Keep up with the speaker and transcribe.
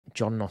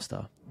John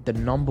Nosta, the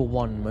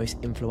 #1 most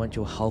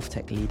influential health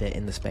tech leader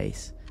in the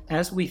space.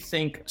 As we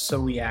think, so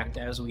we act.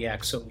 As we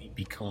act, so we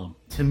become.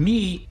 To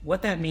me,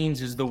 what that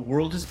means is the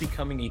world is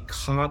becoming a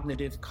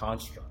cognitive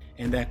construct,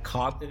 and that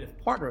cognitive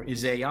partner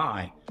is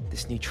AI.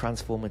 This new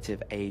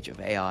transformative age of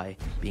AI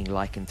being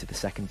likened to the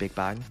second Big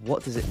Bang.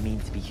 What does it mean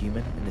to be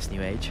human in this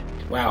new age?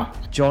 Wow.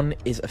 John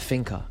is a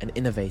thinker, an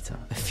innovator,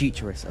 a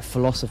futurist, a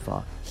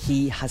philosopher.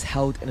 He has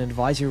held an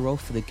advisory role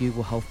for the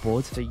Google Health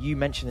Board. So you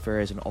mentioned fear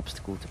as an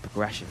obstacle to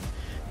progression.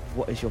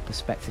 What is your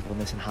perspective on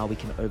this and how we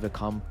can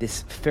overcome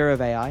this fear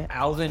of AI?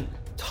 Alvin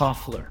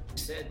Toffler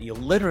said the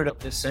illiterate of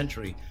this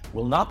century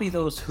will not be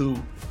those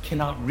who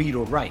cannot read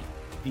or write.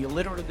 The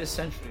illiterate of this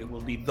century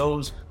will be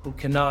those who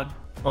cannot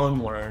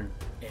unlearn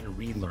and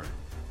relearn.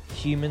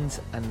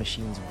 Humans and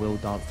machines will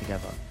dance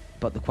together,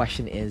 but the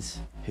question is,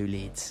 who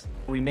leads?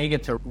 We may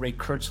get to Ray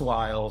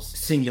Kurzweil's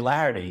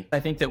singularity. I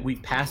think that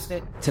we've passed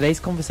it. Today's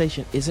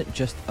conversation isn't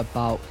just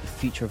about the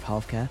future of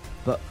healthcare,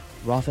 but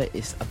rather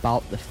it's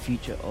about the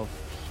future of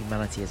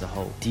humanity as a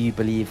whole. Do you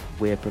believe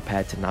we're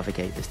prepared to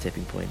navigate this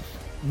tipping point?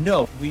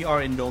 No, we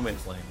are in no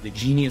man's land. The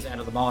genie is out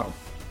of the bottle,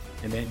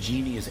 and that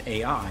genie is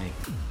AI.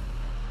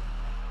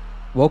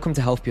 Welcome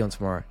to Health Beyond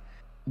Tomorrow.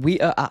 We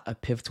are at a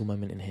pivotal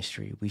moment in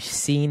history. We've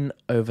seen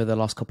over the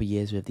last couple of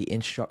years with the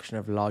introduction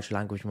of large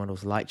language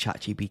models like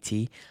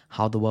ChatGPT,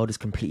 how the world is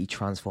completely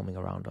transforming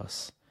around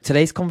us.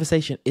 Today's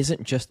conversation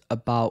isn't just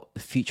about the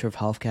future of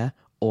healthcare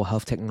or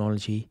health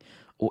technology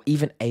or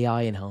even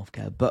AI in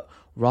healthcare, but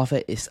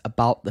rather it's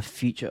about the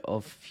future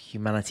of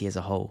humanity as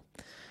a whole.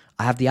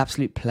 I have the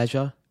absolute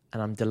pleasure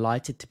and I'm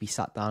delighted to be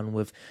sat down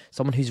with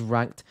someone who's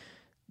ranked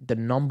the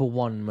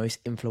 #1 most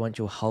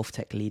influential health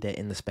tech leader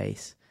in the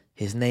space.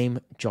 His name,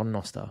 John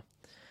Nosta.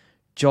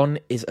 John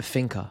is a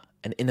thinker,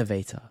 an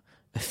innovator,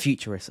 a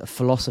futurist, a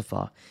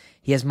philosopher.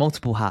 He has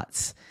multiple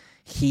hats.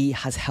 He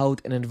has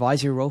held an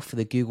advisory role for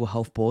the Google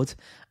Health Board,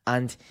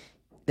 and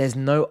there's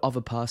no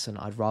other person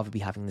I'd rather be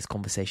having this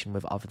conversation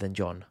with other than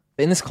John.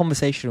 In this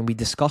conversation, we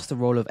discuss the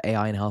role of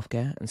AI in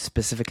healthcare and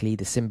specifically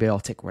the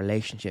symbiotic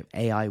relationship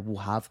AI will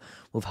have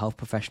with health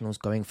professionals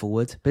going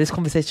forward. But this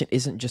conversation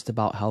isn't just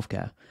about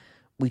healthcare.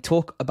 We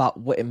talk about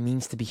what it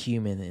means to be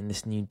human in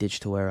this new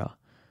digital era.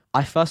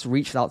 I first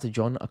reached out to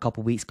John a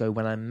couple of weeks ago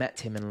when I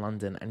met him in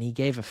London, and he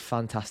gave a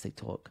fantastic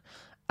talk.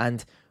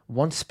 And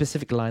one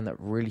specific line that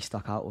really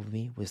stuck out with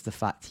me was the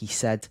fact he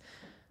said,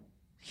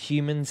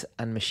 humans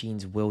and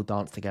machines will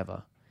dance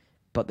together,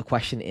 but the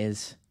question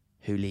is,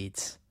 who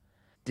leads?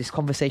 This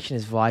conversation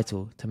is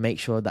vital to make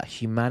sure that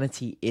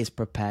humanity is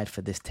prepared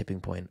for this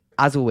tipping point.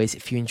 As always,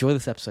 if you enjoy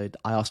this episode,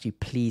 I ask you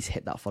please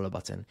hit that follow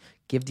button,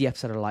 give the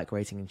episode a like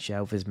rating and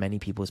share with as many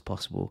people as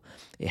possible.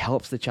 It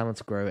helps the channel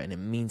to grow and it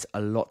means a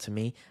lot to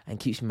me and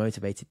keeps me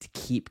motivated to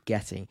keep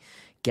getting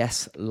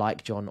guests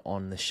like John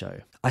on the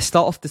show. I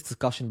start off this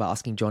discussion by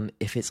asking John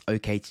if it's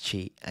okay to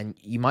cheat, and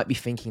you might be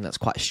thinking that's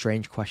quite a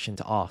strange question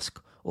to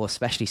ask, or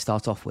especially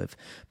start off with.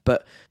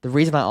 But the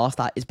reason I asked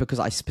that is because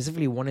I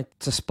specifically wanted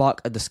to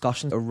spark a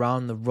discussion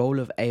around the role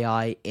of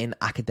AI in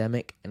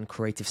academic and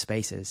creative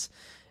spaces.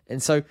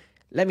 And so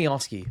let me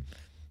ask you,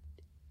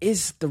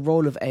 is the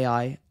role of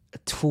AI a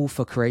tool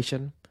for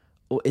creation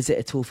or is it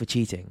a tool for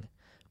cheating?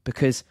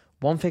 Because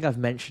one thing I've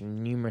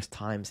mentioned numerous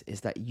times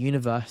is that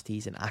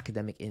universities and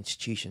academic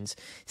institutions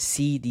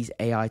see these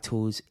AI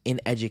tools in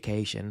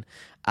education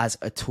as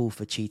a tool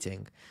for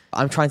cheating.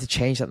 I'm trying to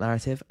change that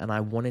narrative, and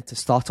I wanted to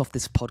start off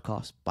this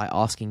podcast by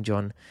asking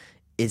John,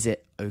 is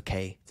it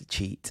okay to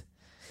cheat?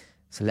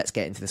 So let's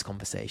get into this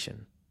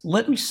conversation.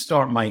 Let me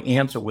start my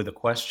answer with a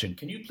question.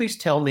 Can you please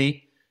tell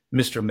me,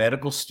 Mr.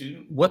 Medical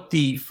Student, what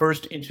the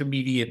first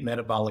intermediate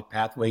metabolic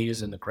pathway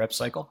is in the Krebs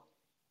cycle?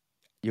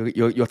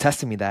 You're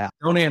testing me there.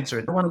 Don't answer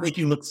it. I don't want to make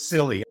you look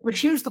silly. But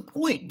here's the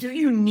point. Do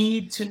you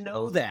need to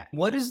know that?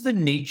 What is the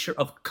nature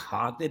of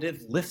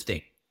cognitive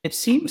lifting? It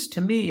seems to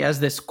me, as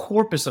this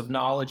corpus of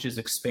knowledge is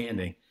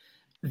expanding,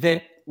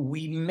 that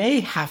we may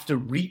have to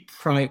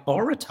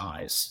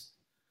reprioritize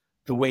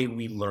the way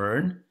we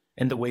learn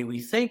and the way we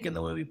think and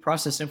the way we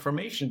process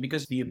information,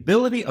 because the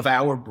ability of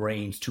our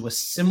brains to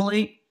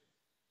assimilate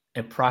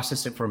and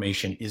process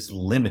information is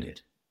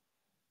limited.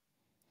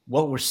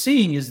 What we're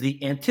seeing is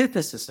the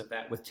antithesis of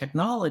that with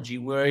technology,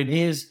 where it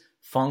is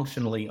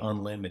functionally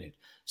unlimited.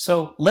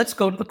 So let's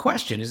go to the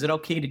question. Is it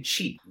okay to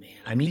cheat? Man,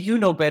 I mean, you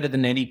know better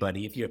than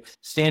anybody if you're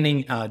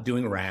standing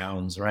doing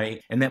rounds,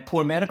 right? And that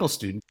poor medical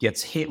student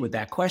gets hit with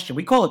that question.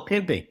 We call it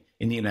pimping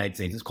in the United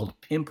States. It's called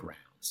pimp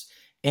rounds.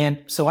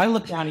 And so I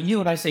look down at you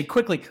and I say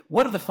quickly,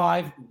 what are the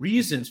 5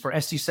 reasons for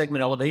ST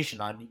segment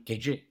elevation on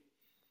EKG?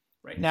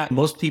 Right now,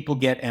 most people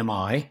get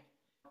MI.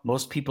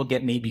 Most people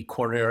get maybe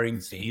coronary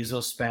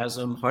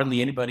vasospasm.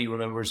 Hardly anybody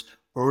remembers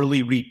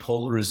early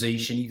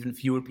repolarization. Even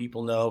fewer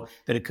people know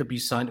that it could be a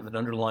sign of an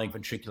underlying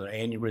ventricular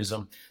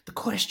aneurysm. The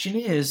question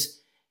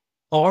is,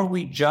 are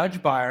we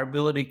judged by our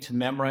ability to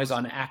memorize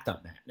and act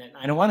on that?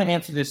 And I want to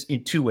answer this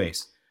in 2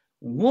 ways.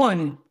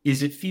 One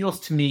is it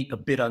feels to me a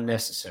bit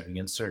unnecessary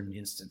in certain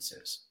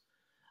instances.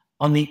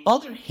 On the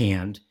other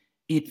hand,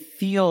 it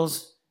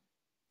feels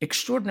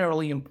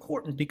extraordinarily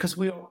important because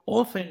we are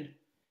often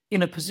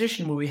in a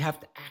position where we have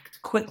to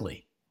act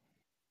quickly.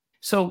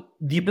 So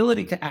the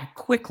ability to act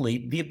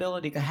quickly, the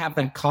ability to have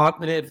that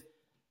cognitive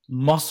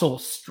muscle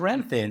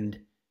strengthened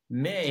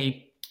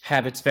may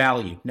have its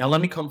value. Now,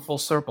 let me come full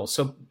circle.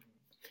 So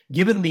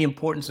given the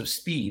importance of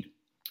speed,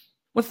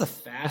 what's the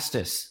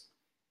fastest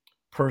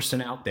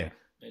person out there?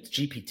 It's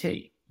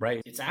GPT,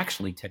 right? It's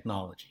actually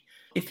technology.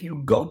 If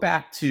you go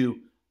back to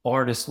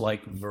artists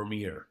like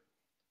Vermeer,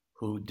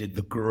 who did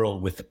The Girl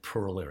with the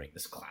Pearl Earring,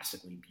 this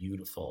classically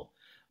beautiful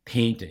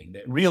painting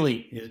that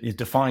really it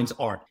defines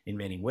art in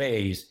many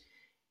ways.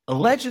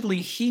 Allegedly,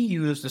 he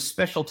used a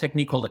special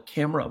technique called a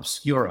camera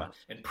obscura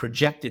and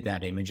projected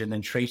that image and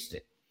then traced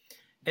it.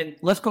 And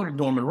let's go to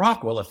Norman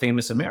Rockwell, a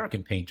famous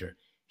American painter.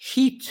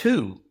 He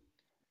too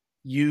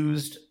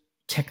used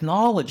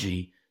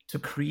technology to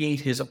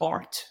create his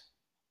art.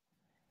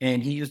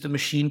 And he used a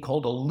machine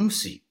called a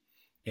Lucy.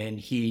 And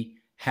he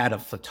had a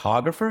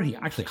photographer. He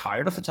actually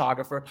hired a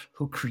photographer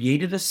who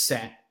created a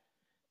set.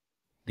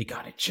 They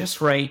got it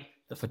just right.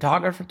 The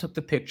photographer took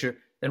the picture.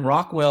 Then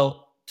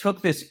Rockwell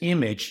took this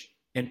image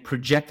and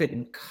projected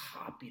and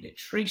copied it,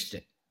 traced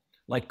it,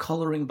 like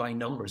coloring by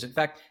numbers. In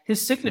fact,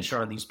 his signature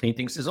on these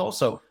paintings is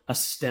also a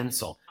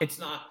stencil. It's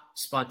not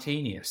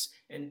spontaneous.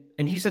 And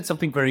he said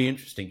something very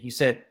interesting. He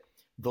said,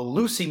 the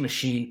Lucy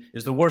machine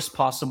is the worst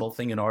possible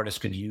thing an artist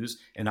could use,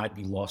 and I'd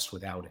be lost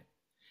without it.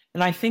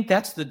 And I think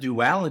that's the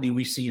duality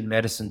we see in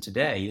medicine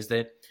today, is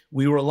that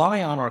we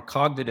rely on our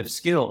cognitive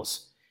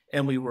skills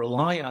and we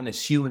rely on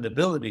this human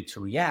ability to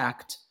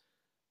react,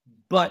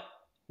 but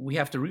we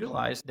have to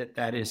realize that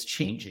that is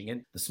changing.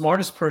 And the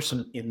smartest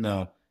person in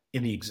the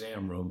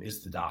exam room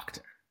is the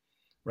doctor,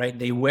 right?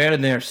 They wear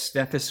their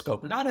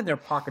stethoscope, not in their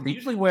pocket. They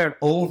usually wear it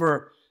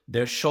over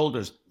their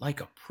shoulders like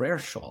a prayer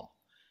shawl.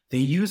 They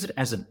use it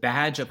as a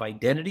badge of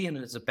identity and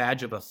as a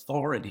badge of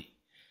authority.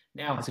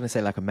 Now, I was going to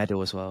say like a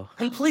medal as well.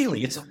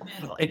 Completely. It's a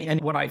medal.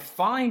 And what I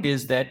find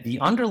is that the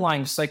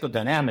underlying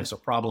psychodynamics are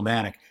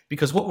problematic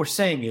because what we're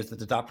saying is that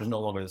the doctor is no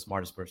longer the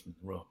smartest person in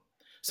the room.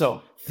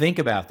 So think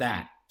about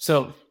that.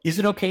 So is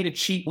it okay to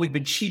cheat? We've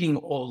been cheating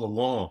all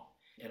along.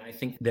 And I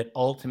think that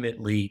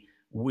ultimately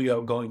we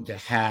are going to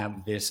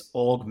have this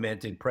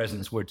augmented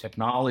presence where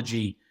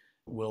technology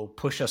will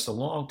push us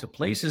along to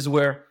places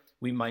where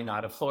we might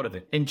not have thought of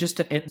it. And just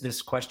to end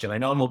this question, I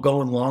know I'm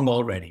going long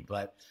already,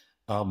 but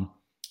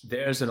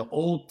there's an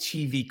old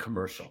TV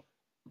commercial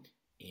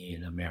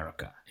in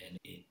America, and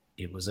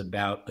it was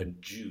about a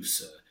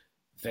juice,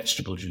 a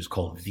vegetable juice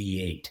called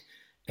V8.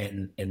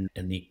 And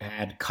the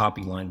ad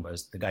copy line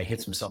was, the guy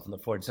hits himself in the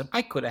forehead and said,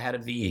 I could have had a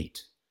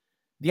V8.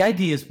 The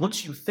idea is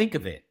once you think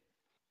of it,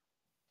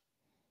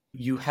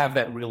 you have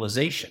that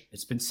realization.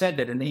 It's been said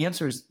that an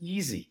answer is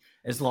easy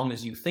as long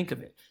as you think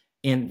of it.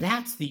 And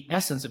that's the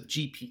essence of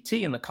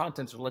GPT in the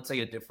context of, let's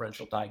say, a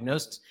differential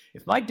diagnosis.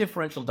 If my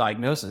differential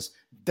diagnosis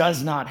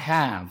does not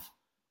have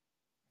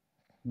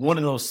one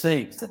of those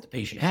things that the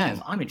patient has,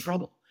 I'm in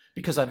trouble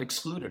because I've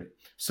excluded it.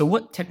 So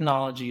what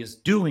technology is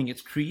doing,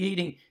 it's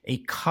creating a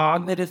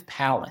cognitive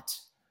palette,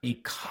 a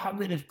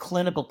cognitive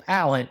clinical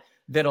palette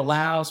that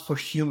allows for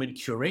human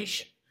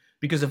curation.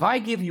 Because if I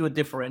give you a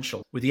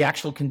differential where the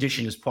actual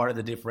condition is part of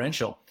the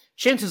differential,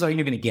 chances are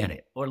you're going to get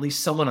it, or at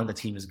least someone on the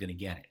team is going to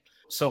get it.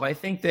 So I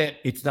think that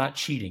it's not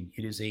cheating.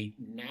 It is a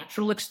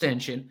natural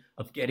extension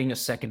of getting a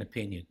second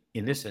opinion.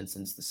 In this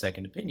instance, the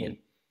second opinion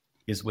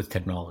is with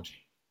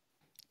technology.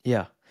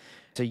 Yeah.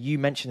 So you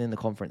mentioned in the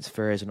conference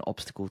fear is an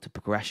obstacle to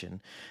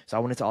progression. So I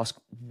wanted to ask,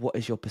 what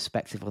is your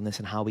perspective on this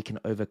and how we can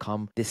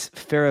overcome this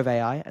fear of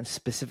AI and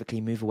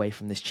specifically move away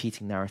from this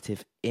cheating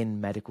narrative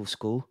in medical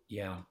school?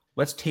 Yeah.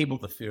 Let's table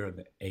the fear of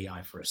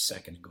AI for a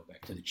second and go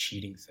back to the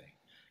cheating thing.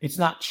 It's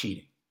not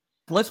cheating.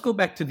 Let's go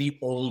back to the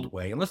old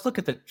way and let's look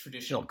at the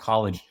traditional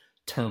college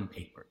term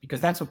paper,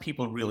 because that's what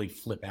people really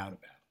flip out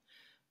about.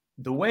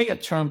 The way a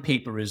term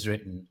paper is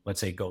written, let's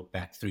say go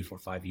back 3, 4,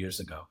 5 years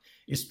ago,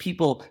 is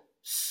people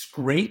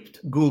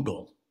scraped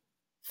Google,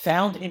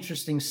 found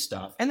interesting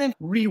stuff, and then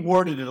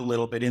reworded it a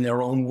little bit in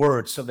their own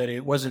words so that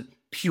it wasn't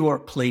pure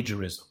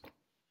plagiarism.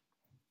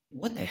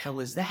 What the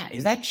hell is that?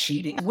 Is that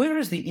cheating? Where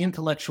is the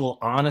intellectual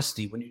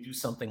honesty when you do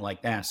something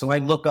like that? So I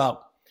look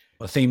up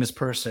a famous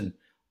person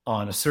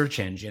on a search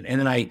engine, and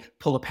then I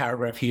pull a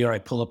paragraph here, I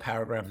pull a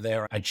paragraph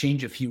there, I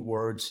change a few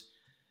words.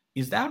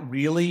 Is that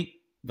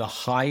really the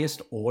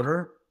highest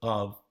order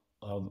of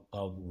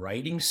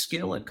writing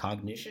skill and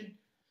cognition?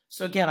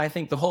 So again, I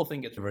think the whole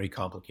thing gets very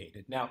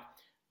complicated. Now,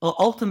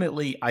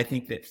 ultimately, I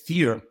think that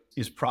fear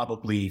is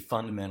probably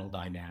fundamental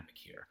dynamic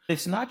here.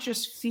 It's not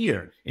just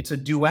fear, it's a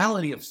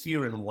duality of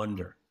fear and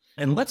wonder.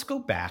 And let's go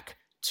back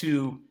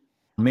to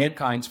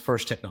mankind's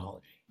first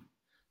technology.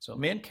 So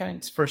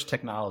mankind's first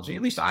technology,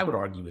 at least I would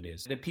argue it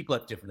is, that people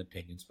have different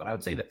opinions, but I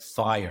would say that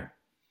fire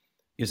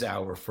is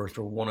our first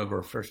or one of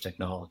our first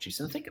technologies.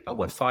 And think about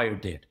what fire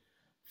did.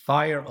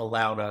 Fire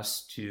allowed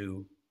us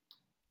to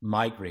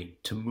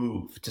migrate, to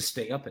move, to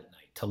stay up at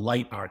night, to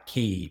light our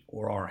cave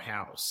or our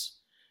house.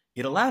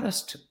 It allowed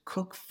us to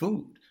cook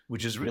food,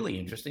 which is really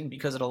interesting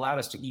because it allowed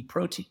us to eat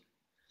protein.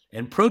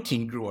 And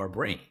protein grew our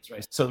brains,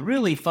 right? So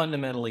really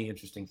fundamentally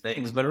interesting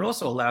things, but it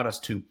also allowed us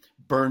to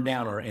burn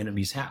down our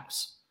enemy's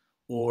house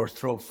or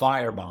throw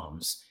fire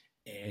bombs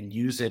and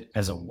use it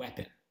as a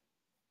weapon.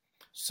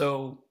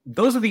 So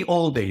those are the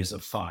old days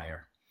of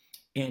fire.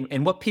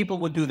 And what people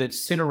would do, that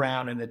sit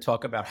around and they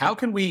talk about, how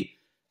can we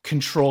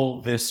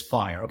control this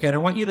fire? Okay, and I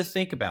want you to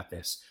think about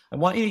this. I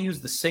want you to use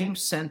the same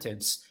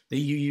sentence that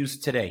you use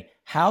today.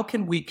 How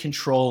can we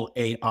control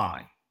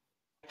AI?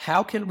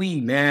 How can we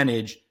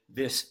manage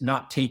this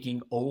not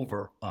taking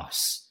over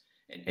us?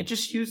 And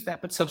just use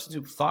that, but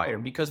substitute fire,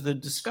 because the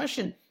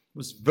discussion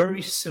was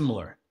very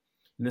similar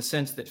in the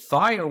sense that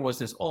fire was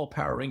this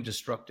all-powering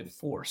destructive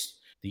force.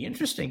 The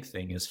interesting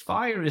thing is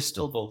fire is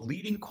still the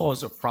leading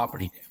cause of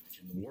property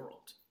damage in the world.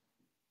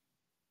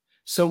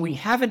 So we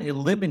haven't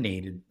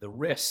eliminated the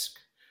risk,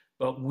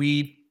 but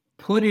we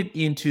put it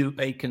into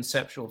a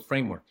conceptual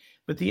framework.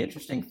 But the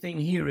interesting thing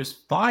here is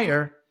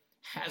fire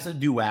has a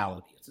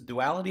duality. It's a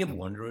duality of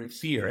wonder and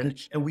fear.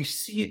 And we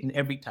see it in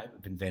every type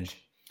of invention.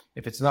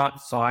 If it's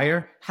not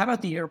fire, how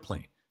about the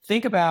airplane?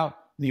 Think about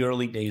the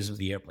early days of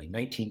the airplane.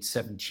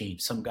 1917,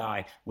 some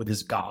guy with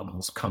his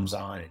goggles comes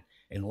on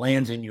and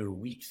lands in your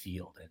wheat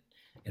field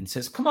and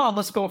says, come on,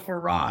 let's go for a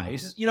ride. He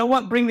says, you know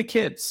what? Bring the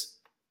kids.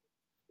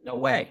 No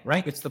way,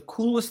 right? It's the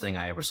coolest thing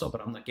I ever saw,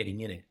 but I'm not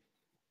getting in it.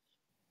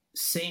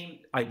 Same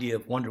idea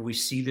of wonder. We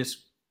see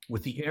this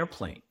with the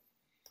airplane.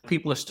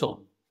 People are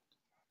still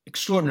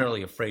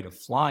extraordinarily afraid of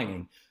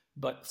flying,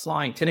 but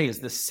flying today is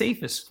the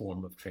safest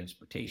form of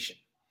transportation.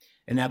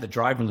 And now the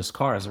driverless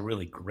car is a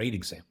really great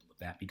example of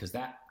that, because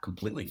that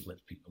completely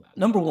flips people out.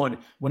 Number one,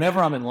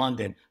 whenever I'm in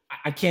London,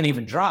 I can't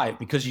even drive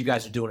because you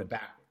guys are doing it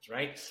backwards,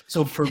 right?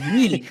 So for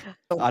me...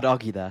 I'd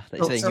argue there.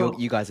 They're saying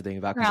you guys are doing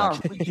it backwards,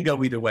 actually. We can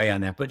go either way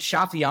on that. But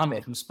Shafi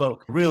Ahmed, who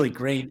spoke, really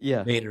great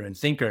innovator and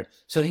thinker.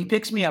 So he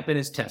picks me up in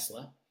his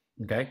Tesla.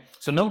 Okay.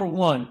 So number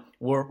one,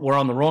 we're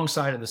on the wrong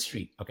side of the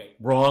street. Okay.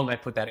 Wrong. I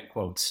put that in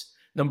quotes.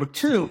 Number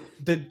two,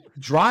 the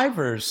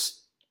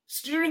driver's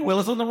steering wheel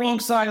is on the wrong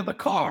side of the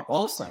car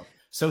also.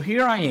 So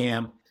here I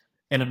am,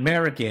 an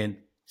American,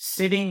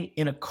 sitting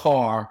in a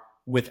car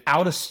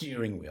without a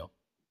steering wheel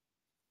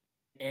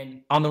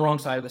and on the wrong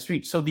side of the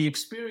street. So the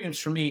experience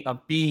for me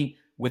of being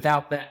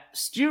without that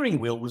steering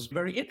wheel was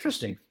very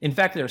interesting. In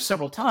fact, there are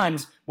several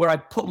times where I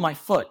put my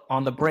foot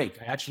on the brake.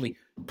 I actually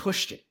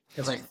pushed it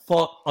because I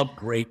thought a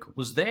brake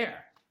was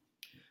there.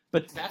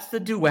 But that's the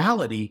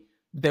duality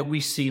that we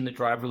see in the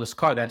driverless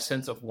car, that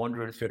sense of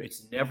wonder and fear.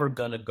 It's never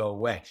going to go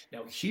away.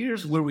 Now,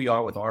 here's where we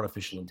are with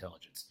artificial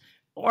intelligence.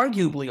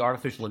 Arguably,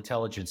 artificial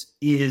intelligence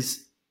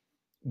is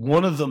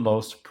one of the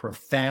most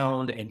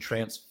profound and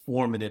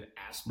transformative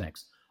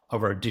aspects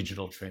of our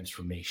digital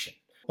transformation.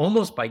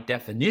 Almost by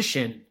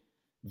definition,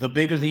 the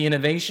bigger the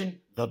innovation,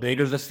 the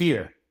bigger the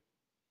fear.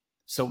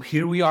 So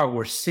here we are,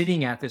 we're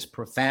sitting at this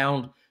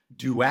profound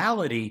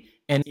duality,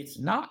 and it's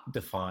not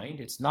defined,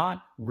 it's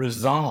not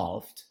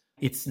resolved,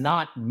 it's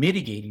not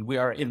mitigated. We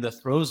are in the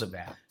throes of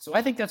that. So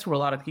I think that's where a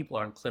lot of people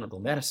are in clinical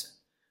medicine,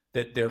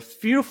 that they're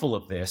fearful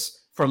of this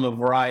from a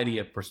variety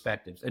of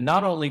perspectives. And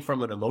not only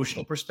from an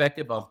emotional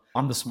perspective of,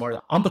 I'm the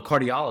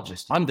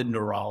cardiologist, I'm the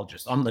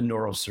neurologist, I'm the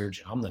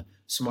neurosurgeon, I'm the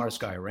smartest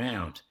guy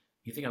around.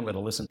 You think I'm going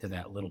to listen to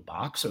that little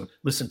box or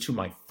listen to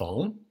my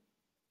phone?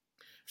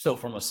 So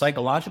from a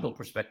psychological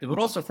perspective, but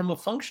also from a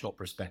functional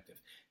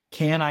perspective,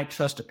 can I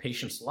trust a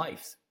patient's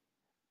life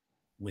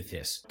with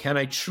this? Can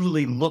I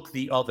truly look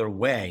the other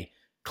way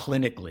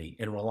clinically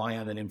and rely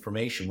on that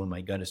information when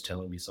my gut is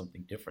telling me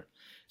something different?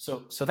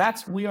 So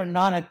that's, we're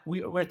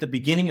at the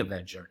beginning of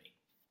that journey.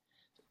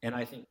 And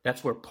I think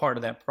that's where part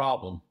of that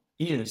problem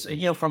is.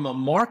 And, from a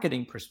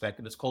marketing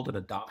perspective, it's called an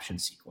adoption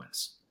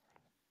sequence.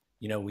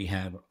 We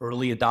have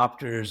early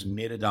adopters,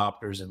 mid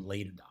adopters, and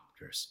late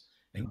adopters.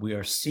 And we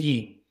are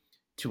seeing,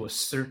 to a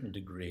certain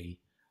degree,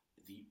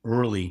 the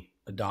early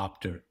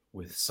adopter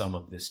with some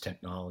of this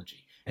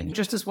technology. And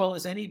just as well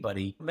as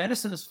anybody,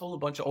 medicine is full of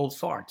a bunch of old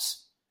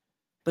farts.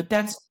 But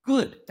that's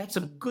good. That's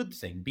a good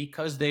thing,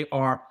 because they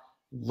are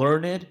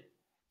learned,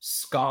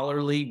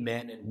 scholarly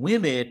men and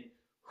women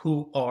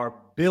who are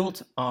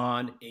built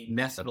on a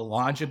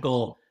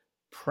methodological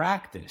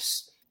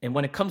practice. And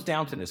when it comes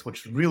down to this,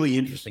 what's really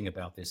interesting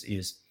about this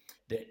is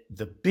that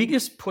the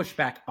biggest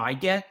pushback I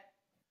get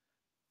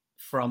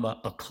from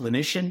a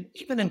clinician,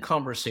 even in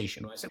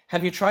conversation, I say,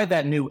 have you tried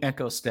that new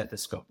echo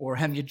stethoscope? Or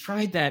have you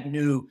tried that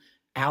new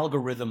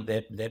algorithm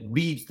that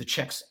reads the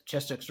chest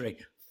x-ray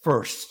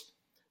first?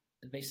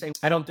 And they say,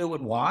 I don't do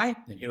it. Why?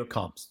 And here it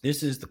comes.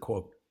 This is the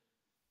quote.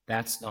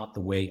 That's not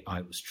the way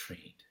I was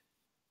trained.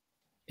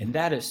 And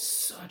that is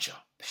such a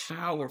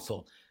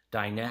powerful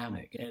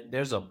dynamic. And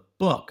there's a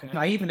book.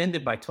 I even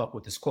ended my talk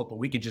with this quote, but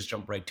we could just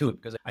jump right to it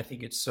because I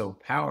think it's so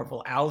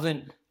powerful.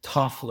 Alvin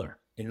Toffler,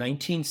 in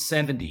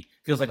 1970,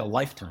 feels like a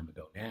lifetime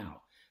ago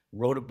now,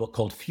 wrote a book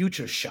called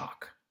Future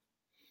Shock.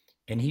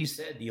 And he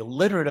said the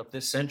illiterate of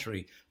this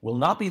century will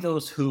not be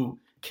those who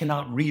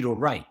cannot read or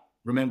write.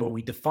 Remember,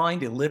 we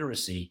defined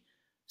illiteracy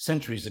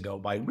centuries ago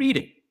by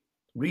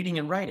reading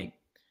and writing.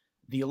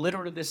 The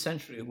illiterate of this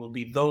century will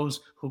be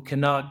those who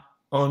cannot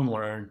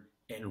unlearn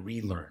and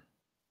relearn.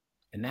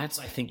 And that's,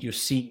 I think you're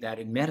seeing that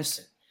in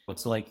medicine.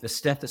 It's like the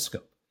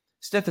stethoscope.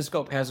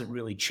 Stethoscope hasn't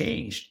really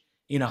changed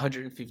in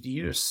 150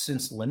 years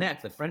since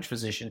Linnet, the French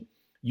physician,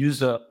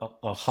 used a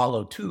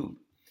hollow tube.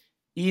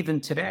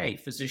 Even today,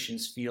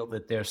 physicians feel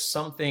that there's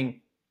something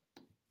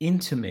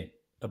intimate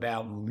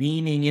about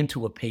leaning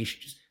into a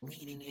patient, just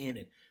leaning in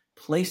and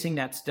placing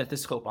that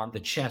stethoscope on the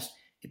chest.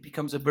 It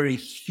becomes a very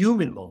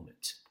human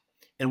moment.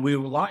 And we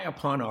rely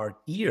upon our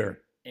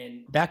ear,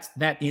 and that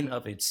in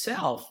of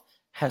itself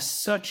has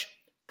such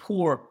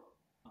poor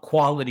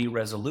quality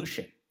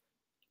resolution.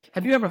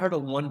 Have you ever heard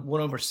of 1/6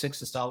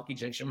 systolic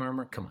ejection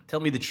murmur? Come on,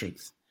 tell me the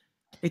truth.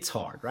 It's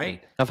hard,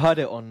 right? I've heard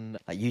it on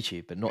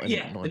YouTube, but not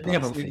in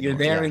person. You're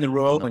there in the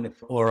row,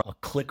 or a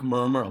click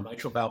murmur, a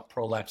mitral valve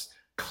prolapse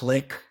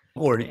click,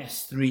 or an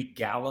S3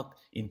 gallop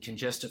in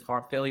congestive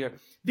heart failure.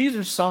 These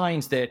are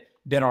signs that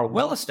are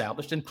well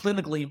established and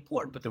clinically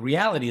important. But the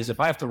reality is, if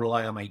I have to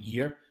rely on my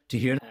ear to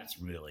hear,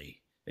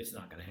 it's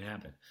not going to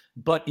happen.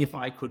 But if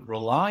I could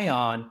rely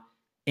on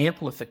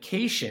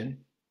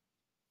amplification,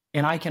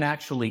 and I can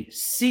actually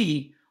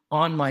see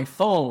on my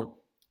phone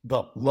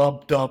the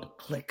lub-dub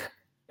click,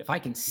 if I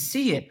can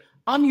see it,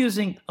 I'm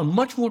using a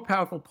much more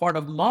powerful part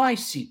of my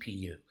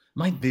CPU,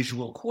 my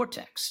visual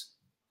cortex.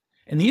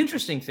 And the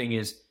interesting thing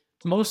is,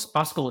 most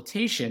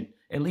auscultation,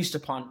 at least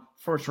upon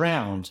first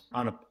round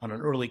on an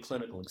early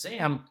clinical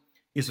exam,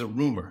 is a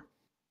rumor.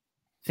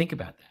 Think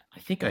about that. I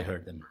think I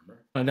heard the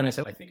murmur. And then I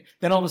said, I think.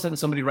 Then all of a sudden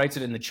somebody writes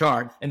it in the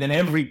chart, and then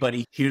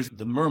everybody hears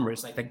the murmur.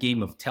 It's like a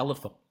game of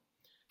telephone.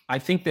 I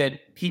think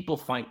that people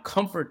find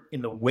comfort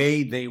in the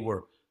way they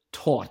were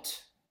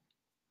taught.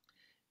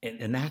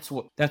 And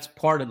that's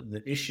part of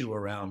the issue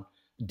around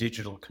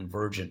digital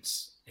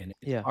convergence. And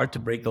it's hard to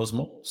break those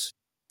molds.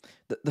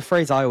 The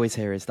phrase I always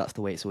hear is "that's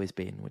the way it's always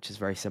been," which is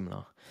very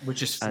similar.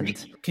 Which is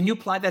freaky. Can you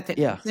apply that to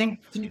anything?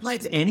 Can you apply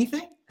it to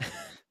anything?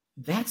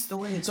 That's the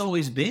way it's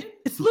always been?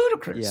 It's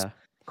ludicrous. Yeah.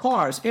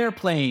 Cars,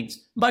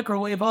 airplanes,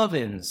 microwave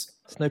ovens.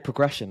 There's no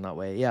progression that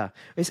way, yeah.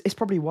 It's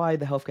probably why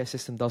the healthcare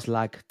system does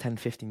lag 10,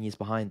 15 years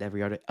behind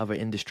every other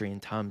industry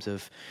in terms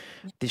of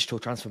digital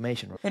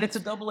transformation. And it's a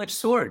double-edged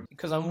sword,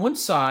 because on one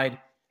side,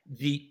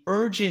 the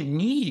urgent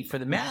need for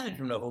the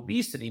management of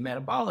obesity,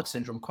 metabolic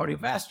syndrome,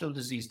 cardiovascular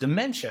disease,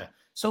 dementia,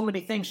 so many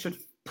things should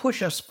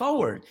push us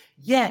forward.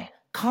 Yet,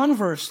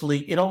 conversely,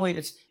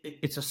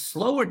 it's a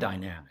slower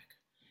dynamic,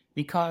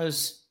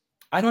 because,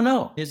 I don't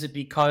know, is it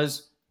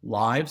because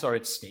lives are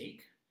at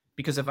stake?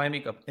 Because if I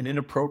make an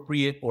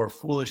inappropriate or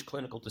foolish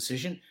clinical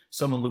decision,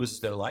 someone loses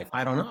their life?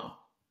 I don't know.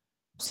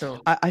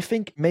 So I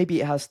think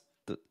maybe it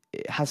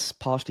has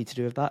partially to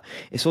do with that.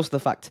 It's also the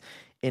fact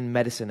in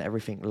medicine,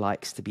 everything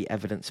likes to be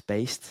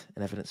evidence-based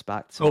and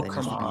evidence-backed. So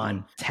come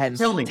on. 10,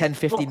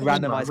 15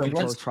 randomized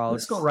controlled trials.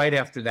 Let's go right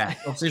after that.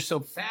 If they're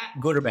so fat,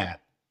 good or bad?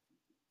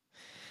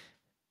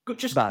 Good,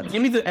 just bad.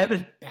 Give me the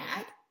evidence.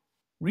 Bad?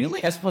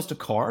 Really? As opposed to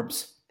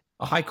carbs?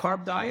 A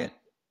high-carb diet?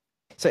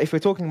 So if we're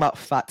talking about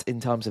fat in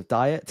terms of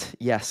diet,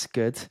 yes,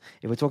 good.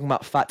 If we're talking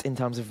about fat in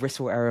terms of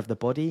visceral area of the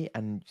body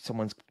and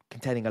someone's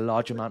containing a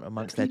large amount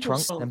amongst their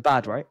trunk, then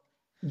bad, right?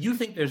 You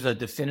think there's a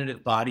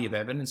definitive body of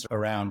evidence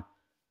around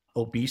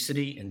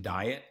obesity and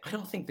diet? I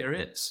don't think there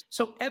is.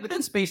 So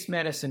evidence-based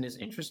medicine is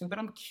interesting, but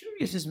I'm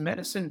curious, is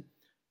medicine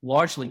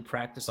largely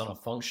practiced on a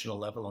functional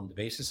level on the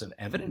basis of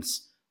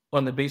evidence, or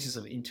on the basis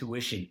of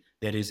intuition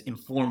that is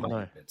informed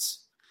by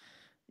evidence?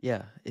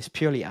 Yeah, it's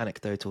purely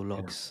anecdotal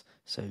logs. Yeah.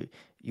 So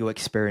your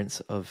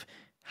experience of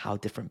how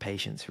different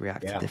patients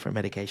react to different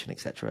medication,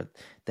 etc.,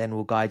 then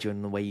will guide you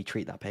in the way you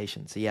treat that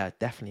patient. So yeah,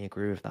 definitely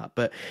agree with that.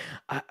 But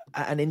at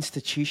an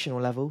institutional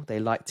level, they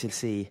like to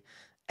see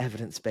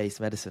evidence-based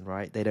medicine,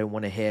 right? They don't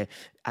want to hear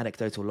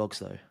anecdotal logs,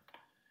 though.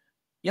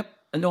 Yep.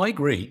 No, I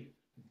agree.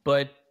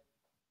 But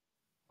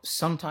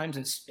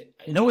sometimes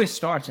it always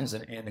starts as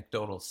an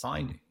anecdotal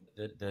finding.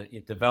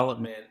 The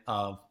development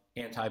of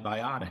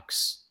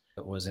antibiotics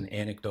was an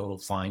anecdotal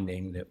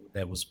finding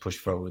that was pushed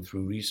forward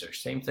through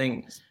research. Same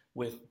thing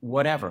with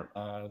whatever.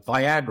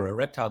 Viagra,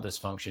 erectile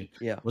dysfunction,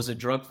 was a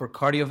drug for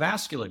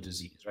cardiovascular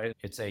disease, right?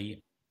 It's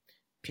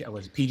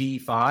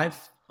PDE5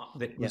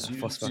 that was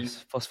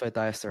used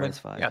phosphodiesterase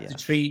 5. To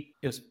treat,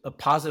 it was a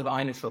positive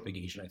inotropic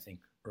agent, I think,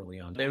 early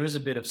on. There is a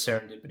bit of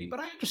serendipity, but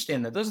I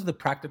understand that. Those are the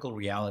practical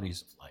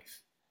realities of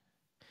life.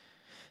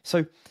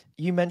 So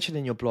you mentioned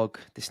in your blog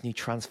this new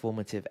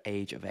transformative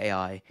age of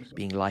AI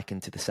being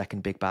likened to the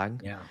second Big Bang.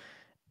 Yeah.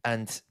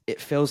 And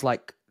it feels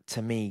like,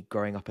 to me,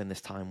 growing up in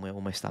this time, we're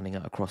almost standing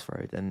at a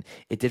crossroad. And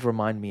it did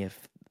remind me of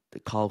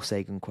the Carl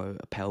Sagan quote,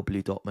 a pale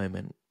blue dot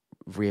moment,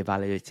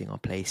 reevaluating our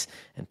place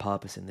and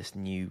purpose in this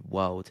new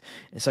world.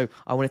 And so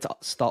I wanted to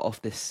start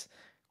off this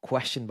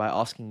question by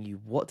asking you,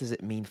 what does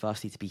it mean,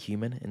 firstly, to be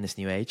human in this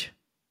new age?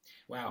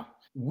 Wow.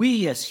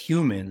 We as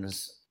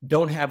humans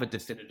don't have a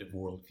definitive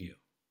worldview.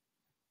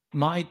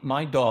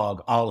 My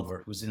dog,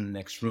 Oliver, who's in the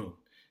next room,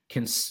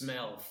 can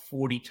smell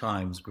 40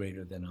 times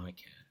greater than I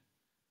can.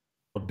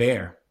 A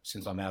bear,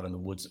 since I'm out in the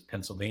woods of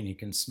Pennsylvania,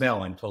 can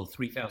smell, I'm told,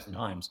 3,000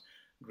 times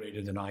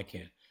greater than I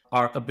can.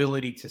 Our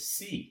ability to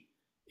see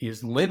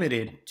is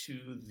limited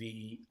to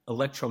the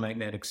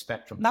electromagnetic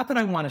spectrum. Not that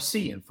I want to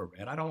see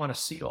infrared, I don't want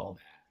to see all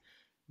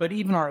that. But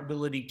even our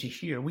ability to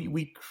hear,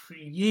 we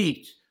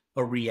create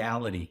a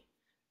reality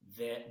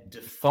that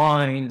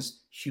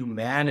defines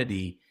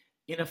humanity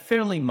in a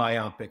fairly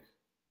myopic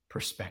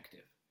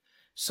perspective.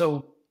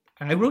 So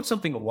I wrote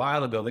something a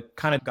while ago that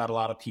kind of got a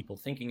lot of people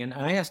thinking. And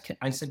I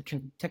said,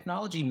 can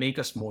technology make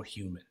us more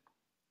human?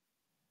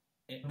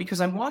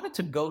 Because I wanted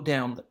to go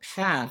down the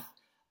path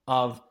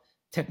of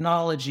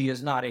technology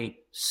is not a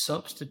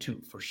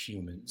substitute for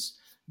humans,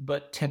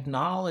 but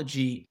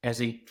technology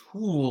as a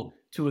tool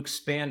to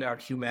expand our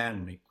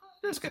humanity.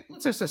 Let's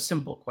just a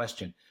simple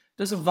question.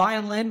 Does a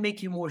violin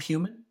make you more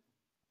human?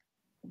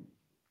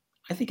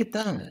 I think it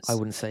does. I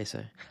wouldn't say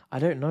so. I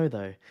don't know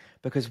though,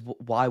 because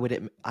why would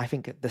it? I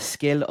think the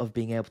skill of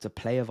being able to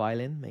play a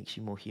violin makes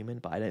you more human,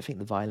 but I don't think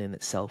the violin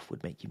itself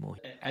would make you more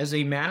human. As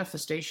a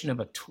manifestation of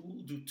a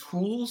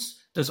tool,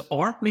 does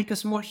art make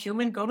us more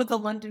human? Go to the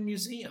London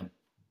Museum.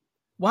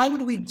 Why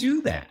would we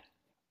do that?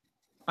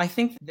 I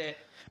think that...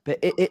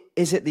 But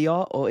is it the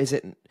art, or is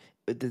it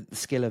the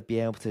skill of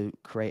being able to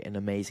create an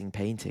amazing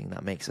painting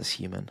that makes us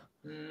human?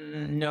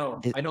 No,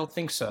 I don't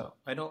think so.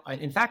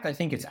 In fact, I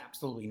think it's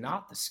absolutely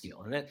not the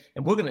skill.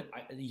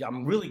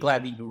 I'm really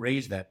glad that you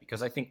raised that,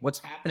 because I think what's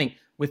happening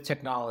with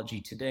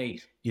technology today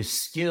is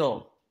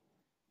skill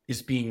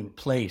is being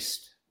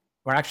replaced,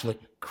 or actually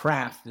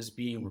craft is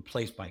being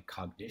replaced by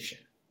cognition.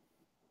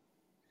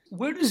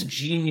 Where does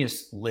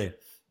genius live?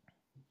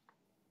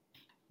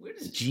 Where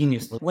does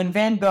genius live? When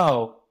Van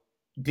Gogh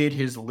did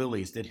his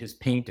lilies, did his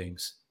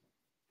paintings,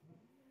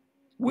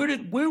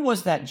 where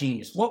was that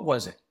genius? What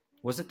was it?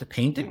 Was it the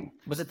painting?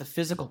 Was it the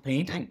physical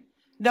painting?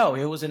 No,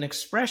 it was an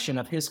expression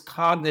of his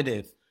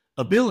cognitive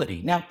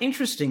ability. Now,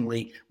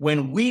 interestingly,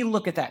 when we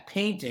look at that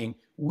painting,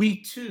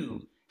 we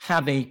too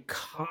have a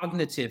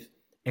cognitive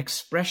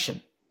expression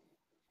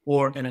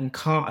or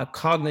a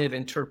cognitive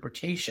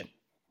interpretation.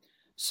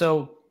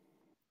 So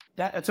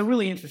that's a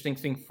really interesting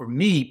thing for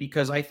me,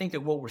 because I think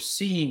that what we're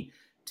seeing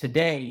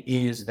today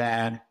is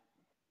that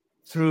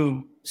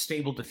through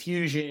Stable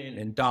Diffusion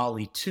and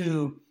DALL-E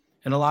 2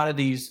 and a lot of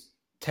these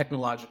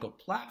technological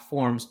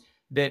platforms,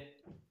 that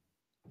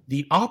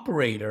the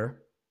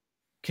operator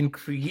can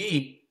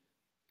create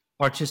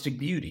artistic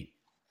beauty.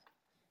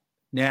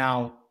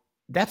 Now,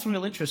 that's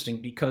real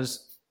interesting,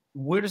 because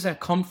where does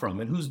that come from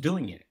and who's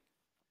doing it?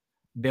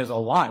 There's a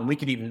lot, and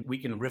we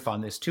can riff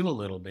on this too a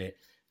little bit,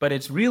 but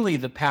it's really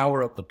the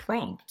power of the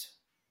prompt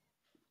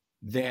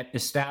that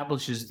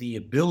establishes the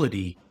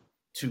ability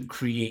to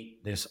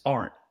create this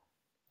art.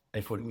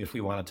 If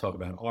we want to talk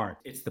about art,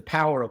 it's the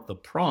power of the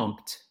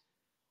prompt.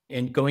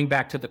 And going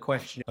back to the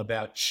question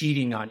about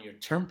cheating on your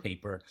term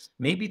paper,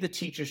 maybe the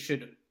teacher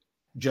should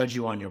judge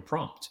you on your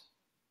prompt.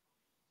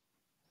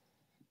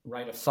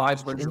 Write a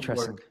 500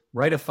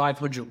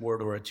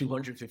 word or a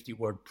 250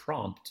 word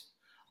prompt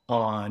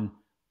on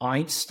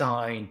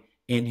Einstein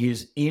and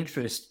his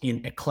interest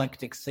in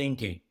eclectic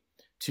thinking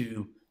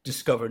to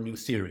discover new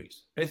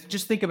theories.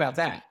 Just think about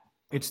that.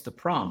 It's the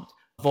prompt.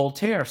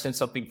 Voltaire said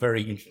something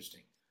very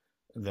interesting.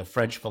 The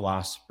French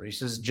philosopher, he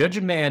says, judge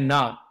a man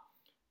not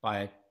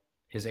by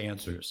his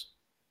answers,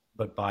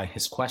 but by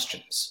his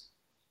questions.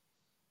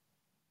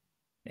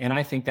 And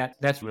I think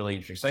that's really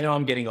interesting. I know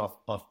I'm getting off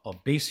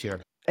base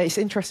here. It's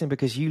interesting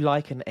because you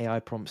liken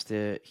AI prompts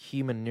to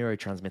human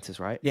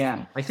neurotransmitters, right?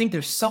 Yeah, I think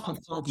there's something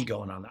funky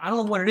going on. I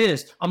don't know what it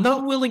is. I'm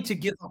not willing to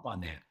give up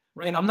on that,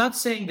 right? I'm not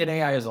saying that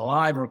AI is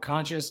alive or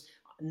conscious,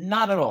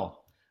 not at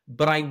all.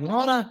 But I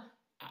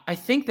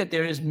think that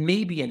there is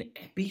maybe an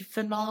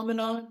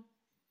epiphenomenon.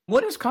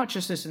 What is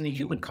consciousness in the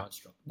human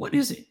construct? What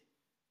is it?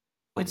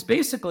 It's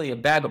basically a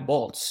bag of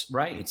bolts,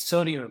 right? It's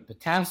sodium and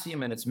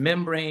potassium, and it's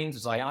membranes,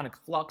 it's ionic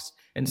flux,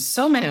 and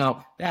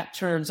somehow that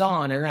turns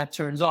on and that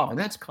turns off, and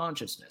that's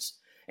consciousness.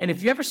 And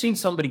if you've ever seen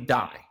somebody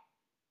die,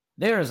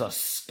 there is a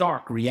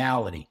stark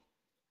reality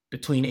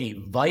between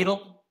a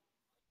vital,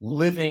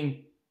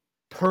 living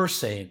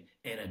person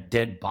and a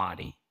dead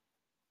body.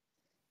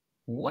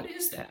 What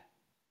is that?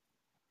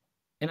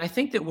 And I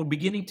think that we're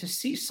beginning to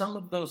see some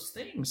of those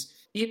things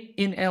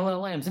in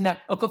LLMs. And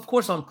that, of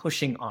course, I'm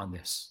pushing on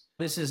this.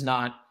 This is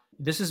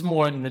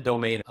more in the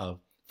domain of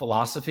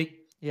philosophy,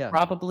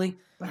 probably.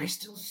 But I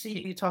still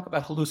see, you talk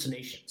about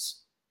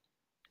hallucinations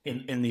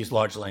in these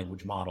large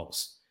language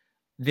models.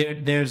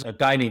 There's a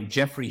guy named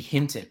Geoffrey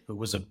Hinton, who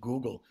was a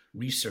Google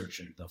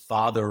researcher, the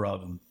father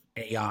of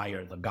AI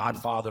or the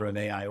godfather of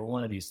AI or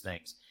one of these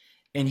things.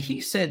 And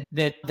he said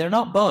that they're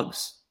not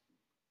bugs.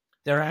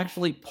 They're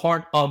actually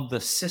part of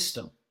the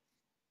system.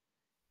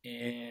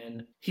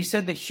 And he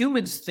said that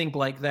humans think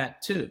like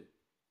that too.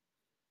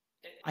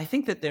 I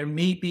think that there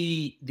may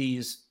be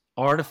these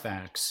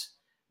artifacts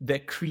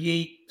that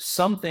create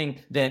something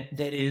that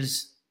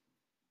is,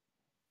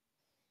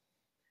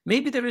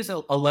 maybe there is a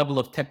level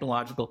of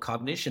technological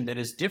cognition that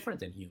is different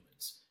than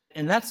humans.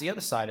 And that's the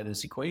other side of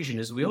this equation,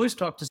 is we always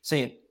talk to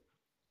say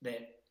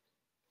that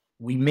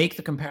we make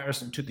the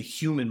comparison to the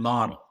human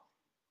model.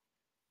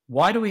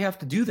 Why do we have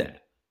to do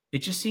that? It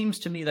just seems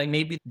to me like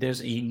maybe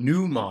there's a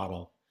new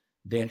model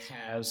that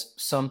has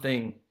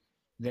something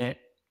that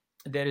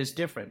is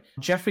different.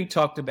 Jeffrey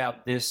talked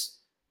about this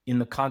in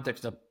the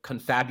context of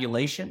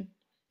confabulation.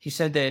 He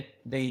said that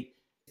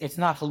it's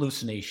not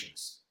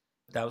hallucinations.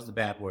 That was the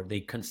bad word.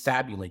 They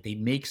confabulate, they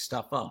make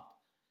stuff up.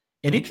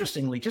 And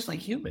interestingly, just like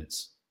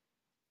humans,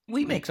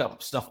 we make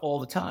up stuff all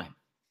the time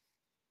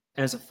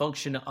as a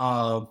function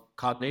of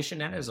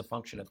cognition and as a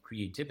function of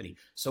creativity.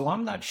 So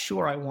I'm not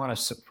sure I want to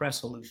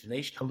suppress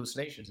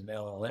hallucinations in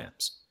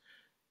LLMs.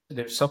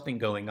 There's something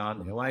going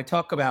on there. When I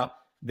talk about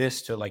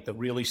this to like the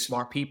really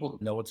smart people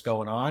who know what's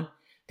going on,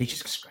 they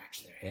just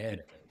scratch their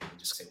head and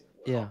just say,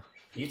 Yeah.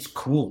 it's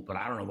cool, but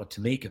I don't know what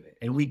to make of it.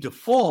 And we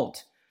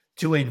default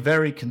to a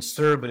very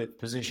conservative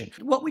position.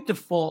 What we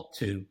default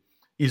to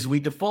is we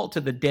default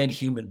to the dead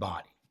human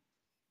body.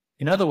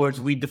 In other words,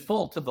 we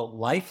default to the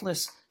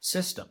lifeless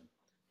system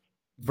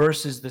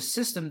versus the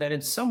system that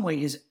in some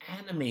way is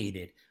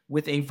animated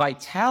with a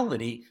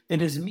vitality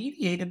that is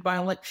mediated by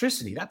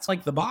electricity. That's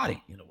like the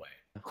body in a way.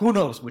 Who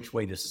knows which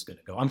way this is going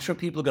to go? I'm sure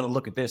people are going to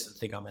look at this and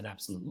think I'm an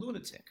absolute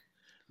lunatic,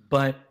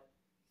 but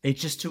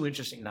it's just too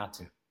interesting not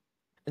to.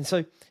 And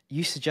so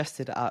you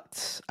suggested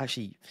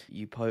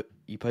you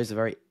posed a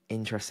very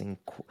interesting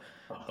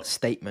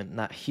statement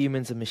that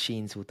humans and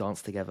machines will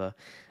dance together,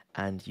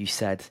 and you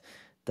said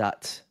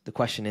that the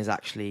question is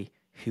actually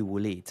who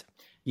will lead.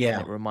 Yeah.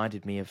 And it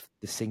reminded me of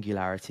the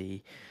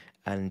singularity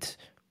and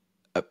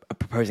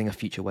proposing a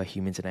future where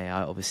humans and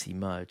AI obviously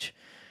merge.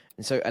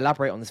 And so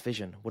elaborate on this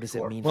vision. What does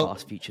it mean for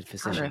us future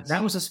physicians?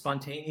 That was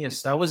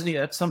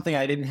that's something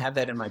I didn't have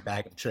that in my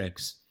bag of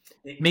tricks.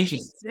 It makes you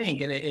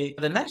think. And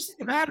the next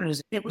thing about it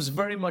is it was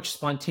very much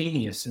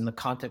spontaneous in the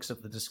context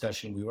of the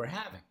discussion we were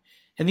having.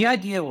 And the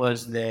idea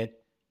was that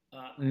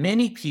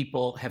many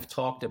people have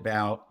talked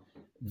about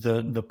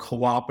the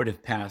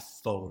cooperative path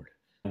forward.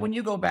 When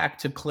you go back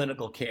to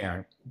clinical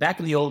care, back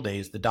in the old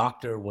days, the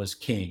doctor was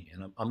king.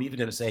 And I'm even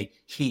going to say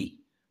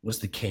he was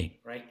the king,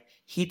 right?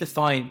 He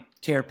defined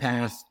care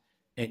path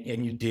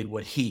and you did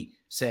what he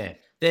said.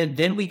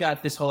 Then we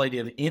got this whole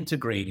idea of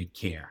integrated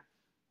care,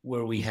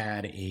 where we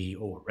had a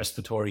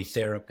respiratory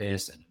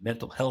therapist and a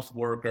mental health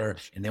worker,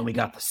 and then we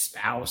got the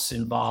spouse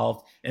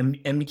involved, and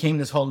became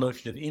this whole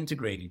notion of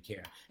integrated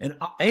care. And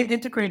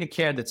integrated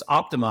care that's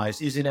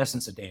optimized is in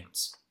essence a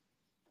dance,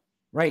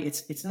 right?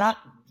 It's not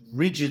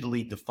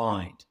rigidly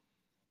defined.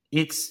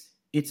 It's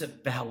a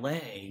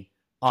ballet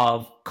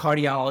of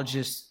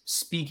cardiologists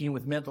speaking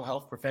with mental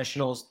health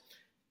professionals,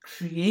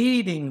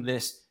 creating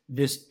this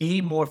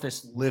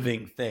amorphous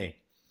living thing.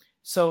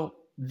 So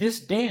this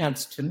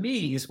dance to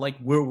me is like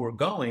where we're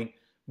going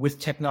with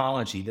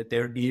technology, that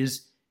there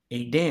is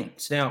a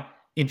dance. Now,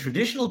 in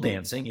traditional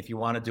dancing, if you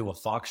want to do a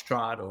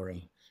foxtrot or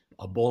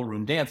a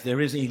ballroom dance, there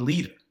is a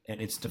leader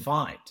and it's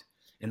defined.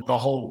 And the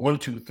whole 1,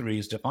 2, 3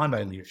 is defined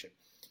by leadership.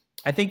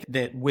 I think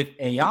that with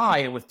AI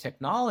and with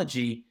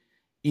technology,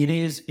 it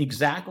is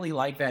exactly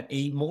like that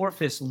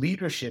amorphous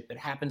leadership that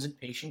happens in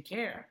patient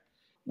care.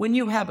 When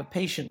you have a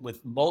patient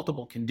with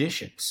multiple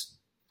conditions,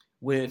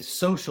 with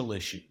social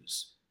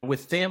issues,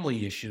 with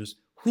family issues,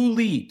 who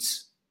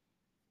leads?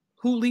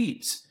 Who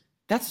leads?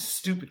 That's a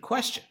stupid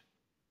question.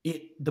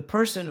 The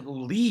person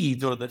who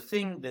leads, or the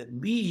thing that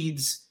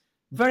leads,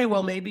 very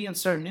well maybe in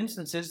certain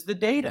instances, the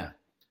data,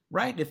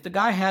 right? If the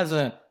guy has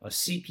a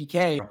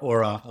CPK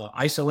or a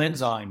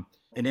isoenzyme,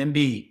 an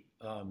MB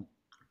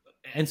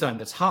enzyme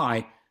that's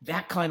high,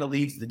 that kind of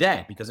leads the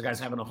day because the guy's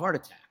having a heart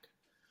attack.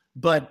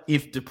 But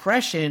if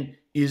depression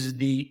is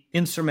the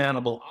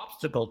insurmountable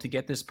obstacle to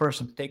get this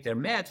person to take their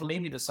meds, well,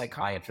 maybe the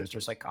psychiatrist or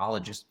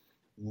psychologist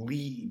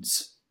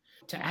leads.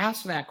 To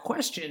ask that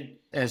question,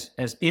 as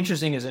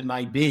interesting as it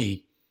might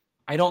be,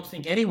 I don't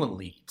think anyone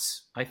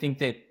leads. I think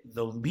that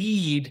the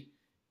lead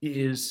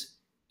is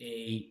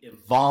a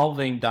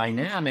evolving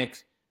dynamic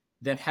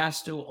that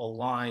has to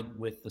align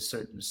with the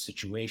certain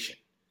situation.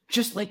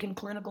 Just like in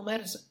clinical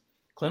medicine.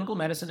 Clinical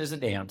medicine is a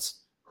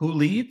dance. Who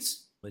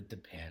leads? It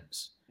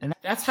depends. And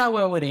that's how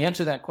I would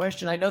answer that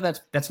question. I know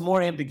that's